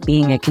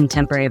 Being a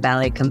contemporary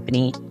ballet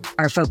company,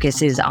 our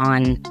focus is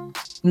on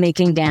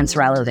making dance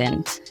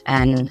relevant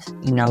and,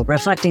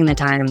 reflecting the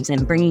times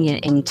and bringing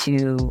it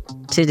into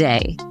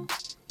today.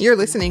 You're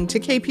listening to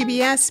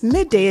KPBS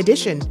Midday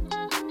Edition.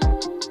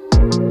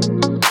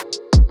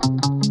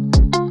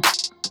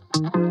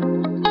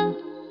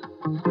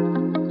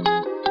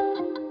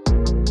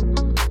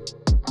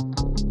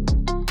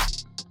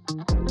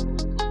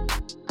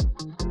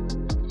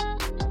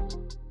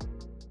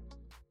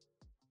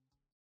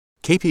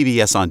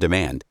 KPBS On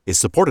Demand is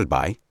supported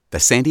by the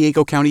San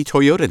Diego County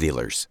Toyota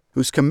dealers,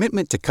 whose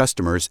commitment to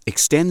customers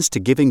extends to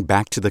giving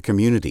back to the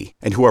community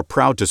and who are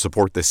proud to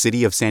support the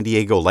City of San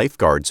Diego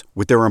lifeguards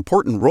with their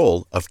important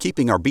role of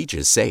keeping our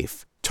beaches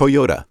safe.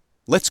 Toyota,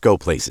 let's go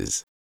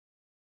places.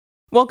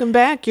 Welcome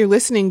back. You're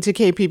listening to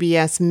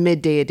KPBS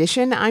Midday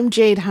Edition. I'm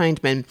Jade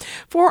Hindman.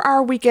 For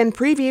our weekend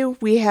preview,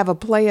 we have a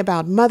play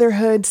about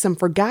motherhood, some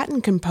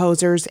forgotten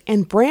composers,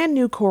 and brand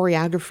new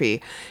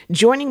choreography.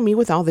 Joining me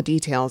with all the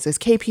details is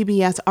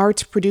KPBS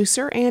arts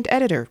producer and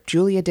editor,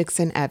 Julia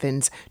Dixon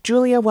Evans.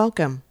 Julia,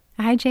 welcome.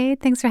 Hi, Jade.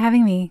 Thanks for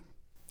having me.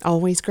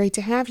 Always great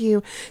to have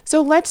you.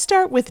 So let's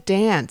start with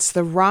dance.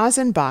 The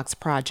Rosenbach's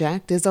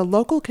Project is a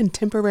local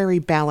contemporary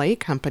ballet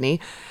company,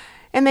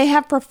 and they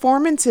have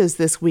performances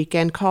this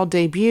weekend called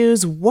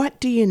Debuts. What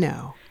do you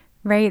know?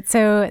 Right.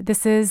 So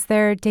this is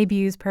their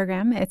debuts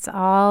program. It's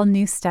all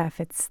new stuff.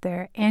 It's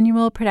their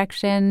annual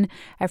production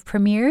of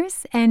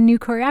premieres and new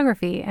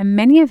choreography. And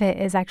many of it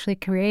is actually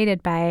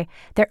created by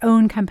their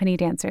own company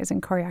dancers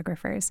and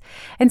choreographers.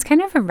 And it's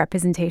kind of a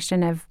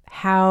representation of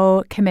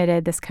how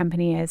committed this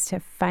company is to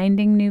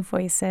finding new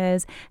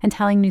voices and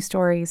telling new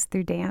stories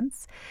through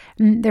dance.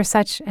 They're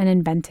such an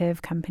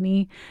inventive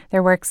company.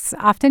 Their works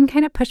often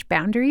kind of push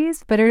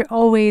boundaries, but are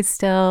always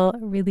still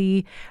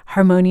really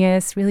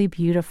harmonious, really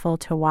beautiful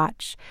to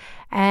watch.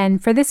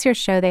 And for this year's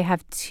show, they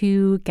have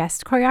 2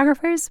 guest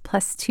choreographers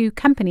plus 2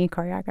 company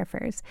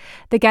choreographers.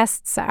 The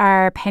guests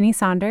are Penny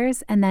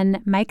Saunders and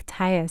then Mike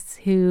Tyus,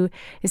 who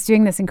is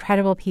doing this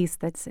incredible piece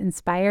that's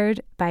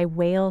inspired by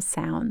whale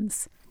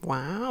sounds.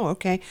 Wow,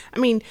 okay. I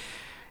mean,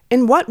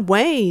 in what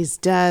ways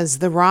does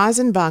the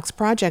Rosenbach's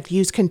Project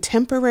use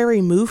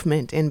contemporary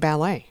movement in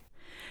ballet?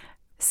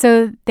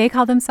 So they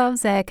call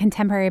themselves a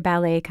contemporary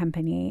ballet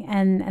company,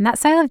 and that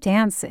style of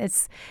dance,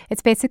 it's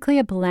basically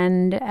a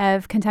blend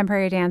of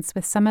contemporary dance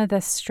with some of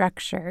the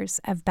structures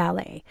of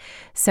ballet.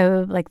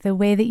 So like the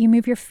way that you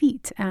move your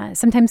feet.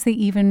 Sometimes they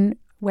even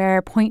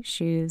wear point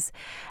shoes.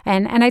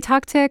 And I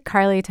talked to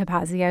Carly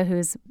Tapazia,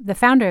 who's the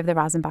founder of the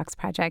Rosenbach's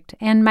Project,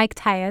 and Mike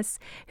Tyus,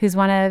 who's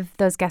one of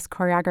those guest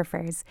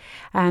choreographers.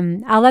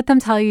 I'll let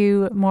them tell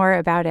you more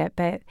about it.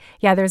 But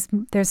yeah, there's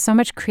so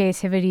much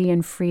creativity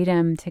and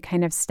freedom to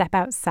kind of step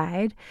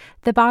outside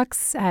the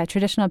box.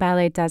 Traditional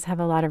ballet does have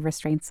a lot of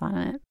restraints on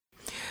it.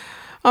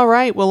 All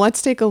right. Well,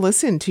 let's take a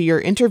listen to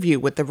your interview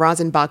with the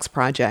Rosenbach's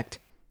Project.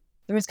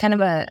 There was kind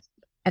of a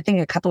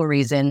couple of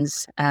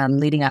reasons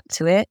leading up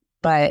to it,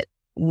 but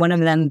one of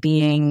them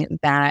being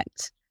that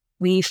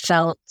we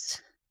felt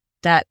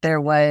that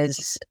there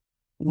was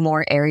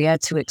more area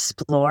to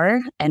explore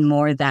and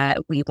more that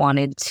we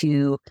wanted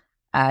to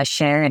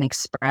share and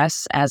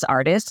express as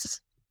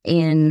artists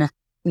in,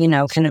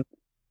 kind of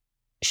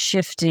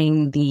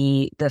shifting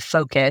the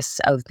focus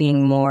of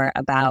being more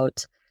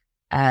about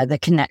the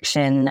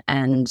connection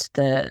and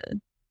the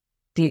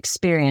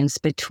experience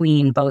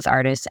between both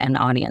artists and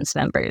audience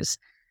members.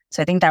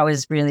 So I think that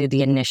was really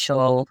the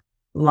initial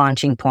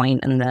launching point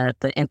and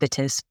the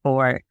impetus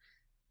for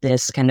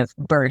this kind of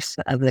birth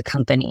of the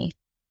company.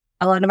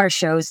 A lot of our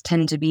shows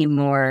tend to be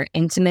more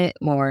intimate,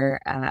 more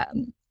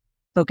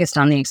focused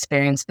on the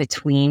experience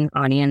between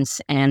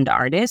audience and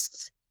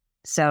artists.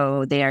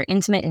 So they are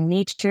intimate in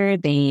nature.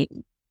 They,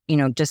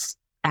 just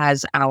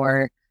as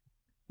our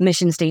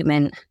mission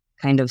statement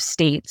kind of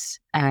states,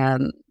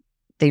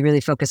 they really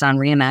focus on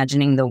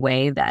reimagining the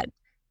way that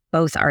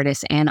both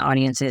artists and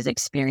audiences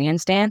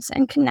experience dance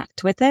and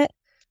connect with it.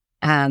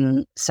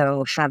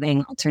 So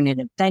having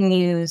alternative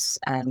venues,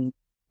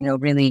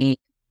 really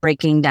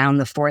breaking down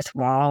the fourth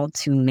wall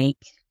to make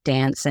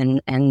dance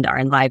and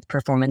our live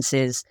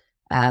performances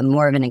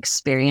more of an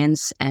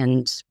experience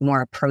and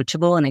more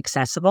approachable and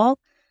accessible,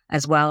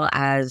 as well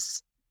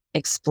as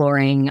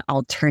exploring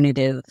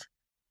alternative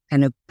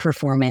kind of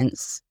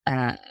performance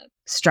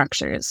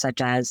structures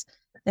such as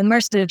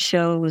immersive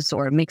shows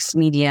or mixed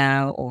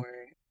media, or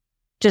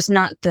just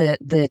not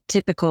the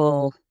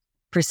typical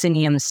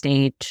proscenium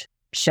stage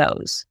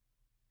shows.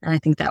 And I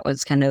think that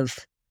was kind of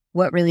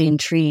what really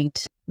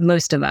intrigued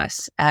most of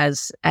us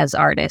as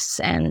artists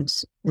and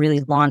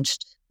really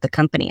launched the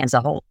company as a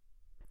whole.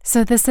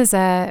 So this is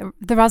the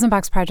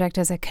Rosenbach's Project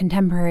is a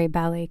contemporary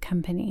ballet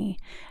company.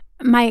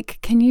 Mike,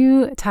 can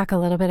you talk a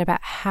little bit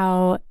about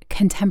how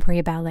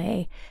contemporary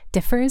ballet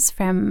differs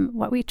from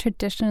what we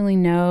traditionally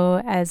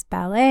know as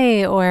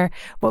ballet or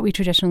what we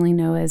traditionally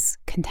know as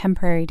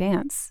contemporary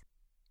dance?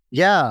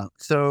 Yeah,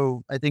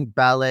 so I think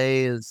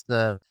ballet is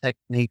the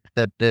technique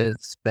that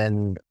has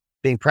been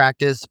being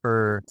practiced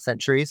for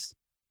centuries.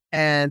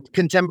 And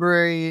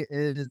contemporary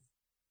is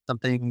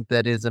something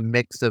that is a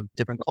mix of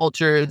different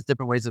cultures,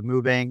 different ways of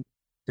moving,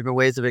 different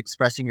ways of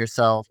expressing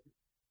yourself.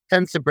 It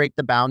tends to break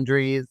the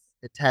boundaries.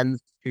 It tends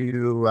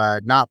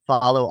to not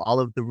follow all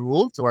of the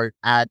rules or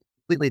add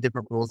completely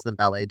different rules than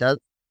ballet does.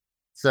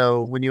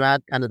 So when you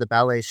add kind of the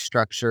ballet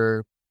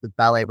structure, the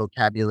ballet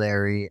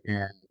vocabulary,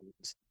 and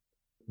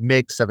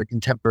mix of a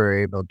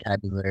contemporary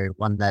vocabulary,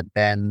 one that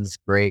bends,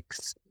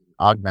 breaks,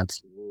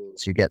 augments the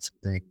rules, you get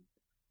something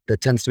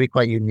that tends to be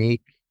quite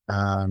unique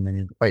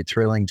and quite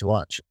thrilling to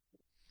watch.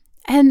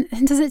 And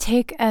does it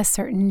take a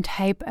certain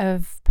type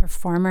of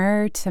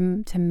performer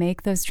to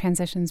make those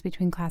transitions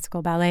between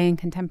classical ballet and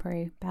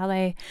contemporary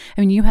ballet?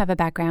 I mean, you have a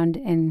background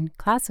in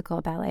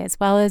classical ballet as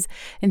well as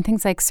in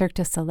things like Cirque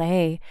du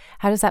Soleil.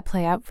 How does that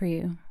play out for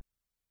you?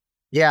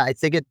 Yeah, I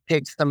think it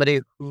takes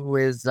somebody who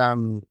is, I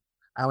don't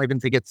even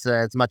think it's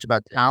as much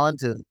about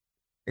talent.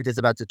 It is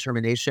about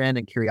determination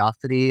and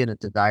curiosity and a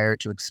desire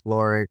to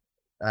explore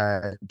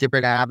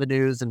different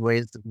avenues and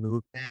ways of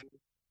moving.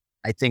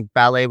 I think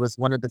ballet was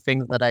one of the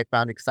things that I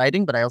found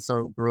exciting, but I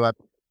also grew up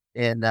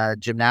in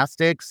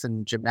gymnastics,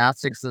 and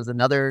gymnastics is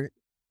another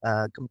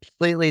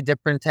completely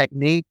different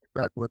technique,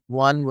 but with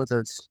one with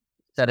a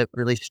set of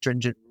really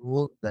stringent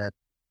rules that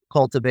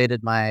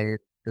cultivated my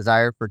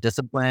desire for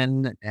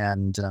discipline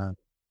and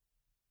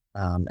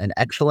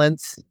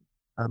excellence.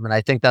 And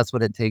I think that's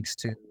what it takes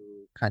to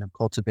kind of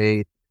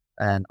cultivate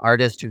an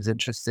artist who's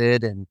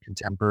interested in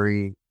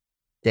contemporary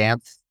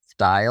dance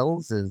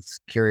styles is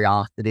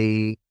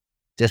curiosity,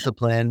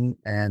 discipline,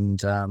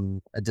 and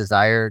a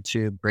desire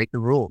to break the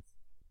rules.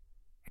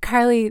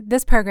 Carly,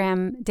 this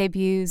program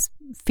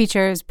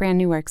features brand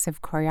new works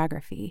of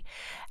choreography.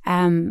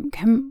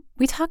 Can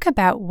we talk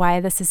about why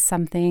this is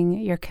something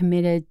you're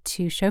committed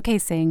to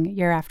showcasing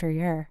year after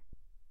year?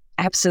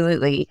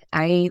 Absolutely.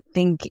 I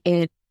think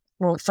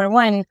for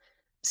one,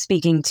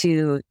 speaking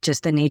to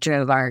just the nature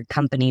of our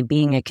company,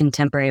 being a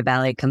contemporary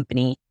ballet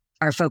company,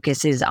 our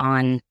focus is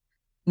on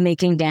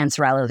making dance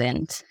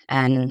relevant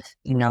and,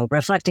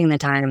 reflecting the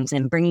times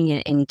and bringing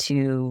it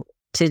into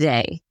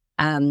today.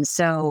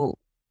 So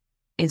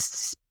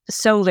it's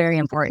so very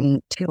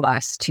important to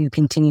us to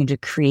continue to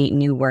create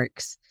new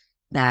works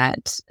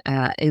that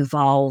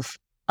evolve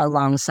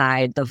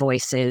alongside the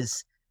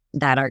voices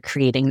that are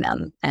creating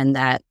them and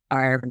that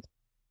are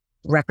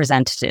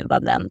representative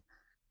of them.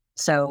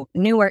 So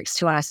new works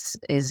to us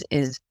is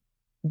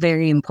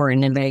very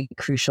important and very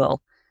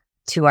crucial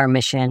to our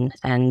mission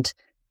and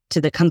to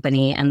the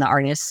company and the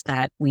artists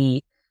that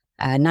we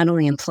not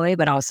only employ,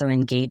 but also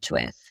engage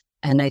with.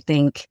 And I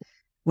think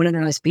one of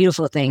the most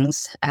beautiful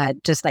things,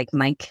 just like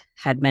Mike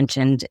had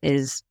mentioned,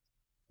 is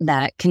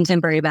that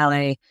contemporary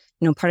ballet,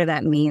 part of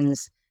that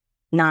means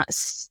not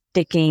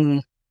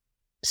sticking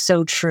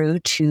so true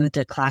to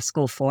the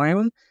classical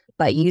form,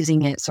 but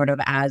using it sort of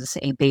as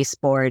a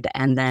baseboard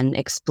and then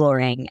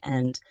exploring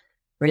and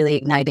really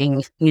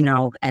igniting,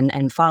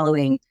 and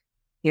following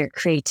your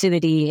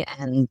creativity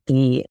and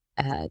the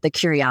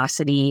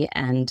curiosity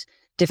and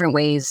different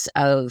ways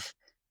of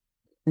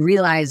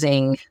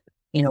realizing,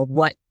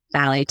 what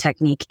ballet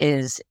technique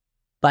is,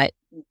 but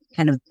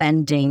kind of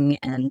bending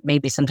and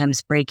maybe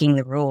sometimes breaking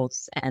the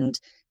rules. And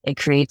it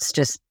creates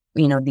just,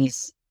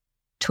 these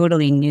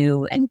totally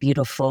new and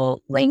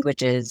beautiful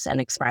languages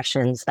and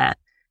expressions that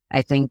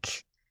I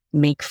think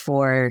make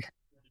for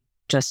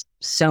just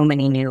so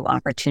many new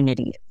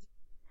opportunities.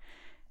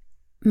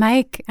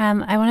 Mike,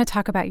 I want to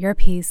talk about your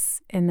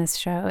piece in this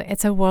show.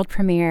 It's a world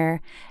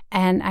premiere,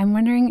 and I'm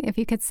wondering if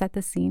you could set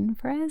the scene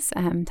for us.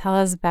 Tell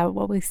us about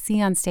what we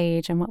see on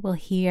stage and what we'll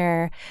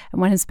hear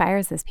and what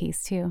inspires this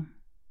piece too.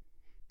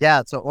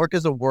 Yeah, so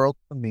Orca's a world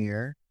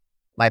premiere.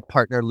 My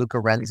partner, Luca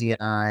Renzi,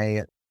 and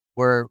I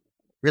were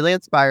really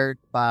inspired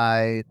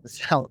by the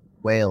sound of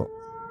whales.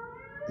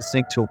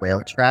 Listening to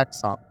whale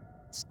tracks on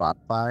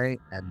Spotify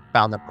and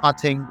found them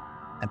haunting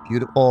and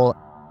beautiful.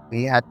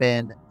 We had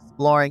been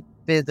exploring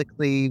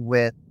physically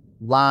with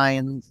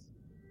lines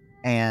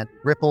and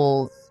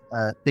ripples,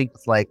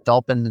 things like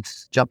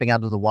dolphins jumping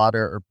out of the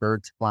water or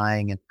birds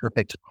flying in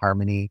perfect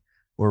harmony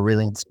were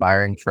really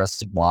inspiring for us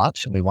to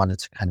watch, and we wanted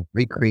to kind of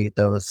recreate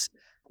those.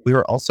 We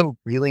were also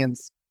really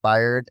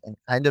inspired and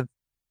kind of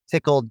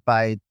tickled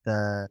by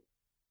the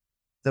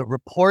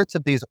reports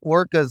of these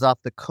orcas off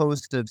the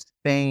coast of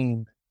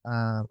Spain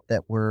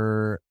that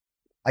were,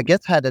 I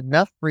guess, had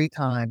enough free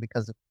time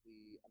because of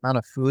the amount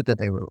of food that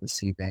they were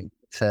receiving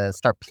to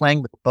start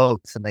playing with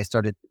boats, and they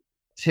started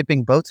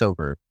tipping boats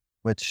over,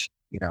 which,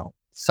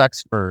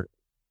 sucks for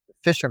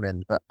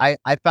fishermen. But I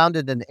found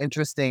it an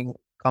interesting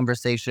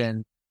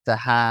conversation to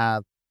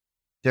have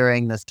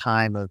during this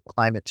time of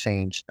climate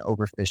change,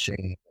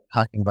 overfishing,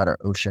 talking about our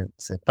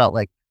oceans. It felt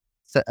like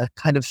a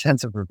kind of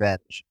sense of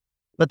revenge.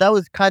 But that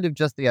was kind of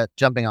just the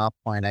jumping off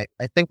point. I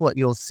think what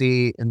you'll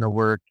see in the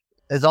work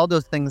is all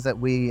those things that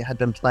we had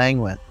been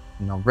playing with,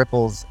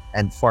 ripples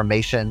and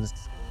formations,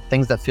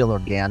 things that feel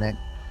organic.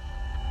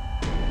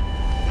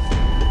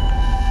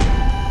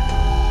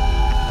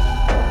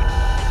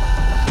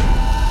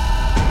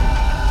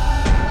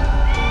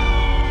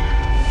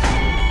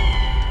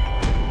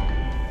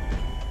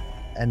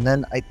 And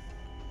then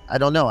I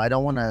don't know. I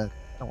don't want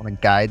to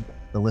guide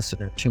the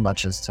listener too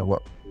much as to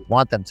what we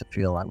want them to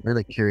feel. I'm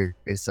really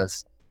curious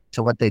as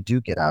to what they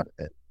do get out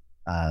of it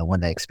when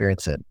they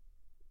experience it.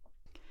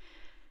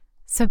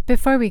 So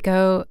before we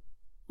go,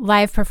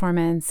 live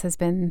performance has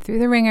been through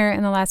the ringer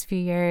in the last few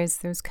years.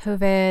 There's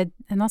COVID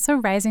and also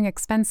rising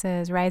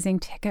expenses, rising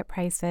ticket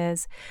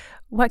prices.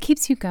 What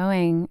keeps you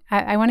going?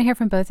 I want to hear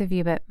from both of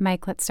you, but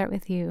Mike, let's start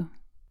with you.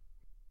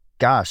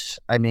 Gosh,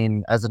 I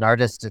mean, as an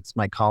artist, it's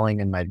my calling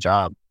and my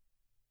job.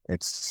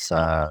 It's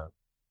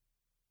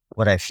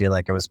what I feel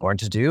like I was born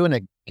to do, and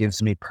it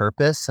gives me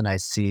purpose. And I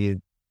see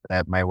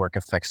that my work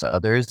affects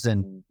others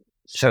and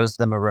shows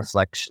them a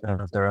reflection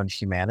of their own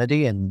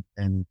humanity and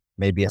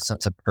maybe a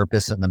sense of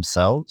purpose in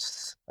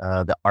themselves.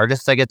 The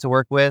artists I get to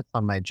work with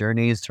on my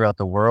journeys throughout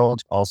the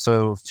world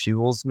also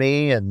fuels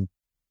me and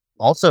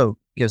also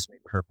gives me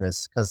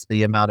purpose, because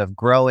the amount of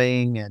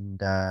growing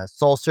and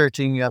soul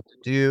searching you have to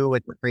do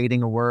with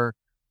creating a work,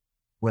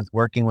 with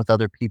working with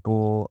other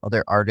people,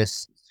 other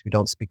artists who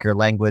don't speak your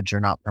language or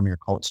not from your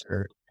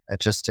culture, it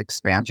just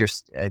expands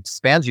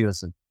you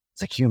as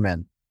a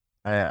human.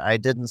 I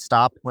didn't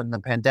stop when the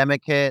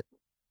pandemic hit.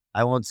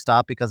 I won't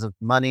stop because of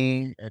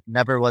money. It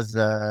never was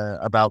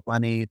about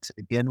money to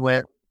begin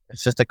with.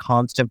 It's just a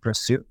constant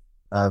pursuit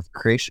of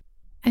creation.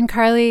 And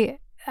Carly,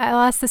 I'll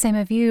ask the same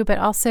of you, but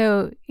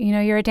also,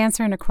 you're a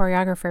dancer and a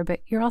choreographer,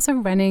 but you're also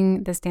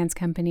running this dance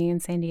company in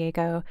San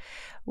Diego.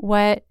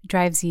 What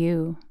drives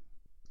you?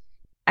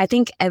 I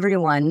think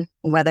everyone,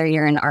 whether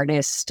you're an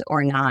artist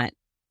or not,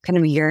 kind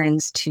of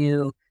yearns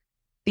to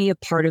be a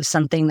part of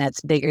something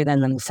that's bigger than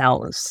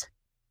themselves.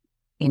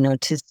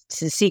 To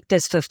seek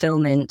this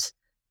fulfillment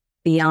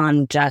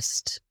beyond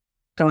just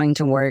going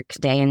to work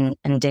day in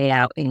and day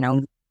out,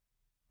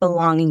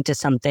 belonging to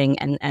something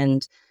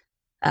and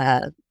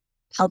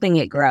helping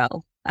it grow.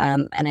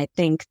 And I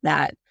think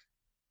that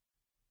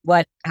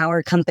what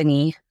our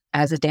company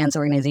as a dance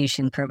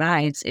organization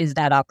provides is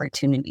that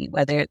opportunity,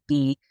 whether it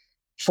be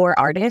for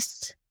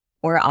artists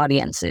or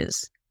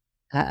audiences.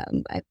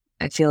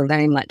 I feel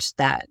very much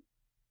that,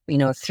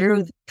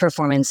 through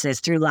performances,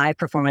 through live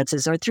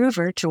performances, or through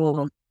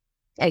virtual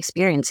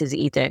experiences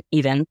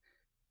even,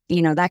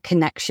 that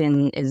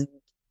connection is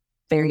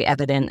very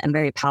evident and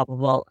very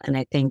palpable. And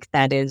I think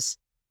that is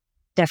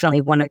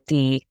definitely one of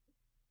the,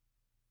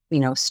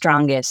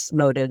 strongest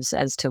motives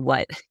as to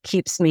what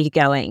keeps me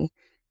going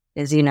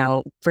is,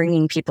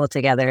 bringing people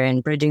together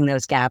and bridging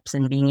those gaps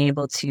and being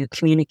able to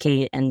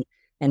communicate and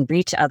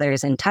reach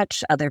others and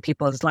touch other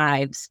people's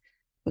lives,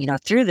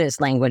 through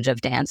this language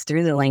of dance,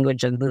 through the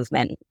language of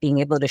movement, being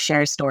able to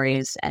share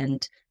stories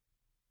and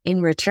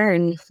in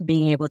return,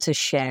 being able to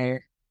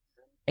share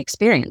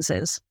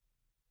experiences.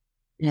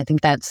 And I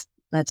think that's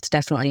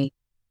definitely,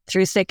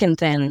 through thick and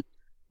thin,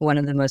 one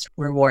of the most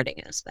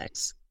rewarding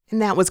aspects.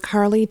 And that was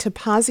Carly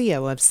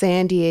Topazio of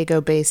San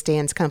Diego-based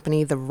dance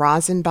company The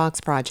Rosin Box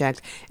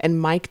Project,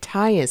 and Mike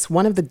Tyus,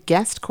 one of the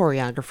guest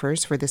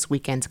choreographers for this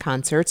weekend's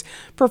concerts.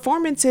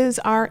 Performances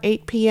are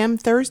 8 p.m.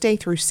 Thursday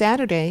through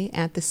Saturday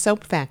at the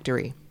Soap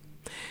Factory.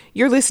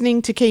 You're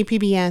listening to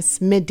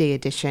KPBS Midday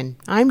Edition.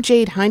 I'm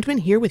Jade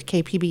Hindman here with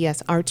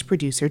KPBS arts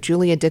producer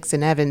Julia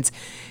Dixon-Evans,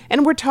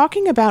 and we're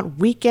talking about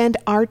weekend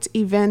arts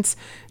events.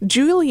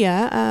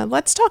 Julia,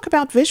 let's talk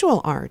about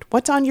visual art.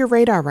 What's on your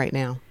radar right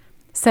now?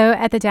 So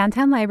at the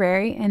Downtown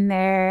Library, in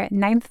their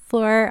 9th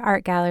floor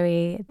art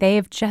gallery,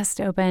 they've just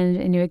opened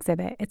a new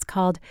exhibit. It's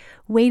called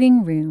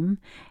Waiting Room,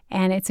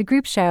 and it's a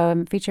group show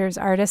and features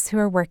artists who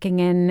are working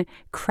in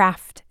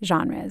craft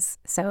genres.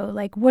 So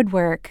like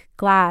woodwork,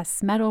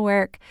 glass,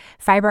 metalwork,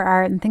 fiber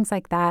art, and things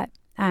like that.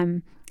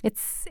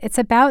 It's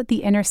about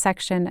the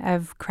intersection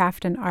of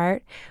craft and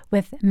art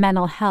with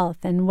mental health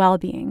and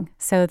well-being.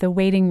 So the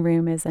Waiting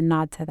Room is a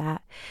nod to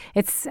that.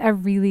 It's a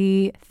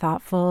really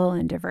thoughtful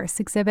and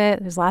diverse exhibit.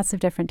 There's lots of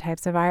different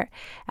types of art,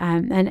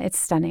 and it's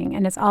stunning.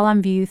 And it's all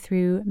on view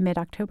through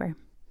mid-October.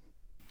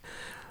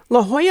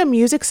 La Jolla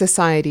Music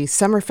Society's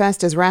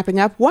Summerfest is wrapping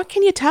up. What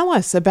can you tell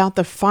us about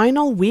the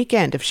final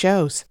weekend of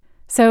shows?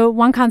 So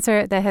one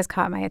concert that has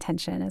caught my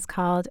attention is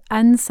called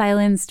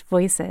Unsilenced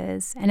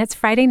Voices, and it's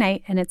Friday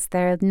night, and it's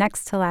their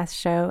next to last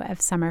show of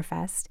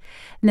Summerfest.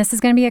 And this is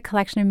going to be a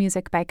collection of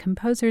music by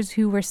composers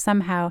who were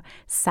somehow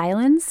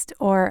silenced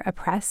or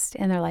oppressed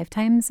in their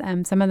lifetimes.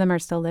 Some of them are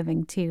still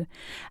living too.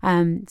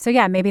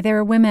 Maybe there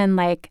were women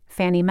like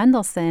Fanny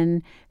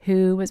Mendelssohn,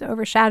 who was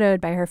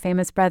overshadowed by her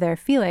famous brother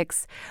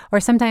Felix, or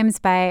sometimes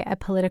by a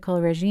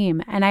political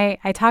regime. And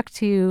I talked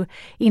to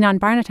Inan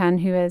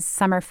Barnatan, who is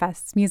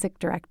Summerfest's music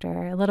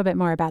director, a little bit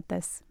more about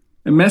this.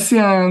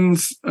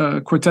 Messiaen's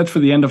Quartet for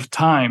the End of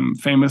Time,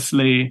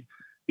 famously,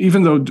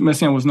 even though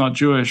Messiaen was not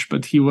Jewish,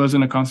 but he was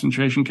in a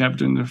concentration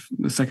camp in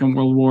the Second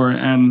World War,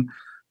 and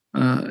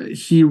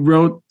he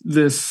wrote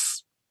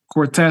this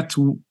quartet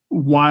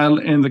while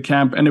in the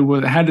camp, and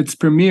it had its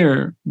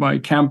premiere by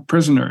camp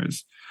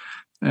prisoners.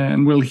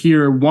 And we'll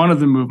hear one of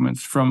the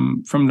movements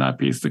from that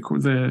piece,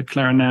 the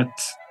clarinet,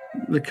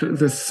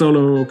 the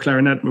solo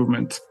clarinet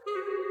movement.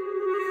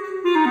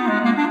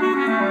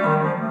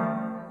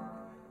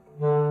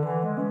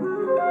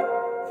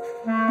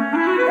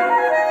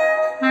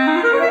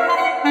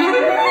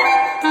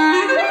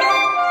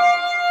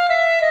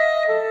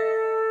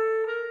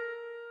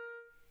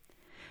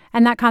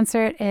 And that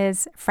concert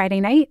is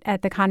Friday night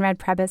at the Conrad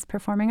Prebys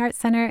Performing Arts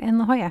Center in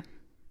La Jolla.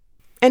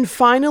 And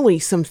finally,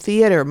 some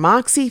theater.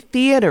 Moxie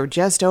Theater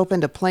just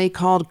opened a play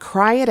called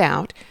Cry It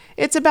Out.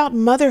 It's about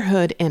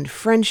motherhood and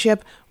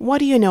friendship. What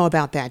do you know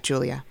about that,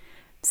 Julia?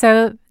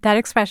 So that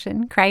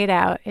expression, cry it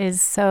out,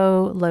 is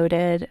so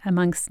loaded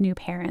amongst new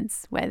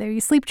parents, whether you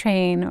sleep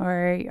train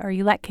or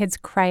you let kids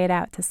cry it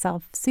out to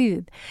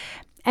self-soothe.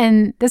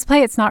 And this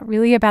play, it's not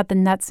really about the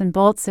nuts and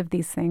bolts of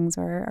these things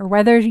or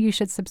whether you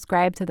should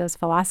subscribe to those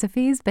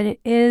philosophies, but it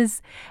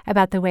is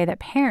about the way that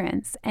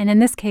parents, and in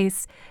this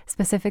case,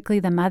 specifically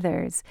the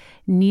mothers,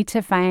 need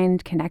to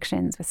find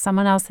connections with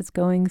someone else that's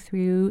going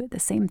through the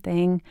same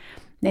thing.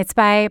 It's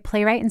by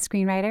playwright and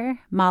screenwriter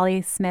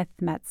Molly Smith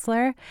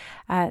Metzler.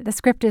 The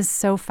script is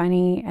so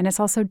funny, and it's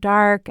also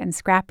dark and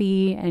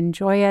scrappy and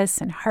joyous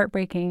and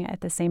heartbreaking at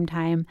the same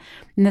time.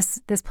 And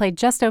this play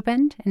just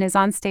opened and is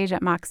on stage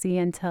at Moxie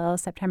until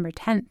September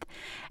 10th.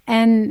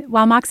 And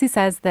while Moxie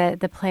says that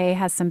the play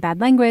has some bad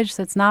language,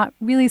 so it's not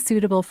really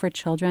suitable for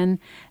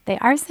children, they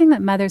are saying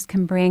that mothers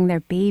can bring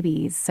their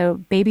babies. So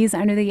babies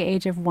under the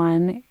age of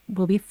 1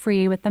 will be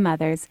free with the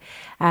mothers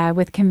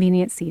with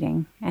convenient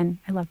seating. And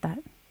I love that.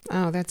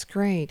 Oh, that's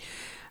great.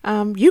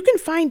 You can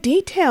find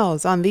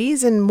details on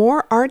these and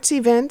more arts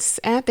events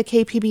at the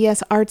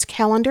KPBS Arts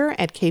Calendar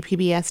at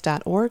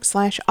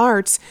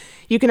kpbs.org/arts.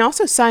 You can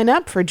also sign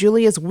up for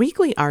Julia's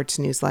weekly arts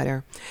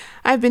newsletter.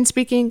 I've been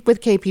speaking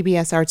with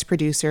KPBS Arts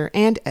producer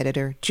and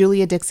editor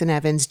Julia Dixon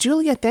Evans.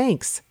 Julia,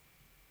 thanks.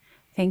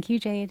 Thank you,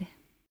 Jade.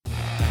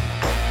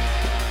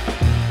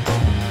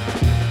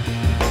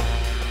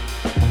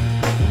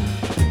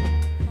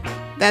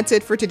 That's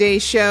it for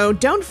today's show.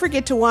 Don't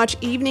forget to watch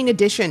Evening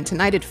Edition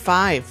tonight at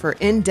 5 for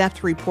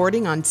in-depth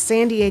reporting on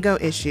San Diego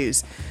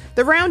issues.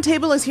 The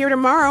Roundtable is here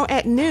tomorrow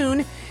at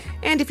noon.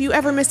 And if you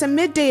ever miss a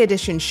Midday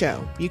Edition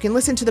show, you can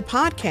listen to the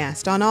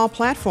podcast on all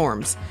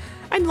platforms.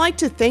 I'd like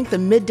to thank the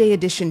Midday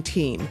Edition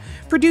team,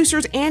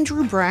 producers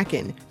Andrew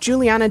Bracken,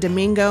 Juliana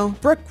Domingo,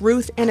 Brooke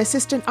Ruth, and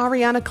assistant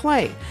Ariana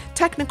Clay.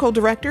 Technical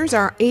directors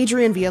are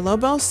Adrian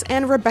Villalobos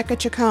and Rebecca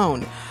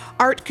Chacon.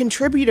 Art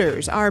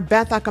contributors are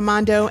Beth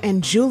Accomando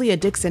and Julia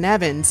Dixon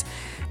Evans.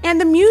 And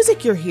the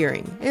music you're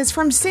hearing is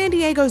from San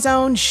Diego's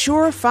own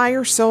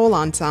Surefire Soul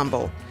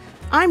Ensemble.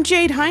 I'm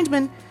Jade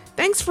Hindman.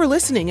 Thanks for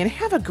listening and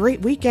have a great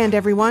weekend,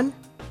 everyone.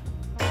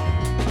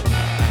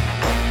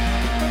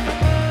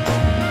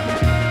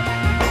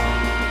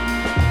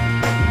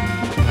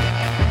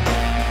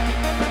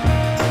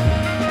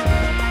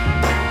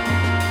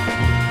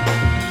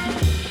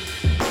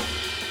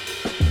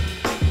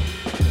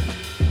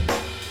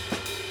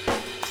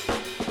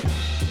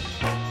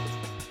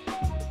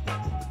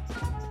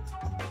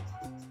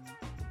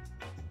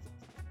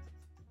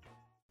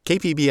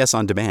 KPBS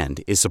On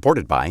Demand is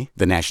supported by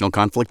the National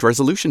Conflict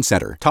Resolution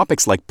Center.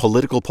 Topics like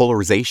political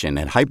polarization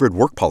and hybrid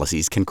work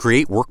policies can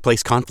create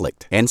workplace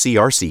conflict.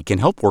 NCRC can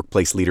help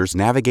workplace leaders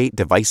navigate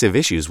divisive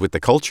issues with the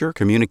Culture,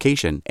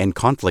 Communication, and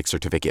Conflict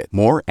Certificate.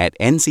 More at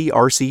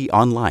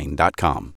ncrconline.com.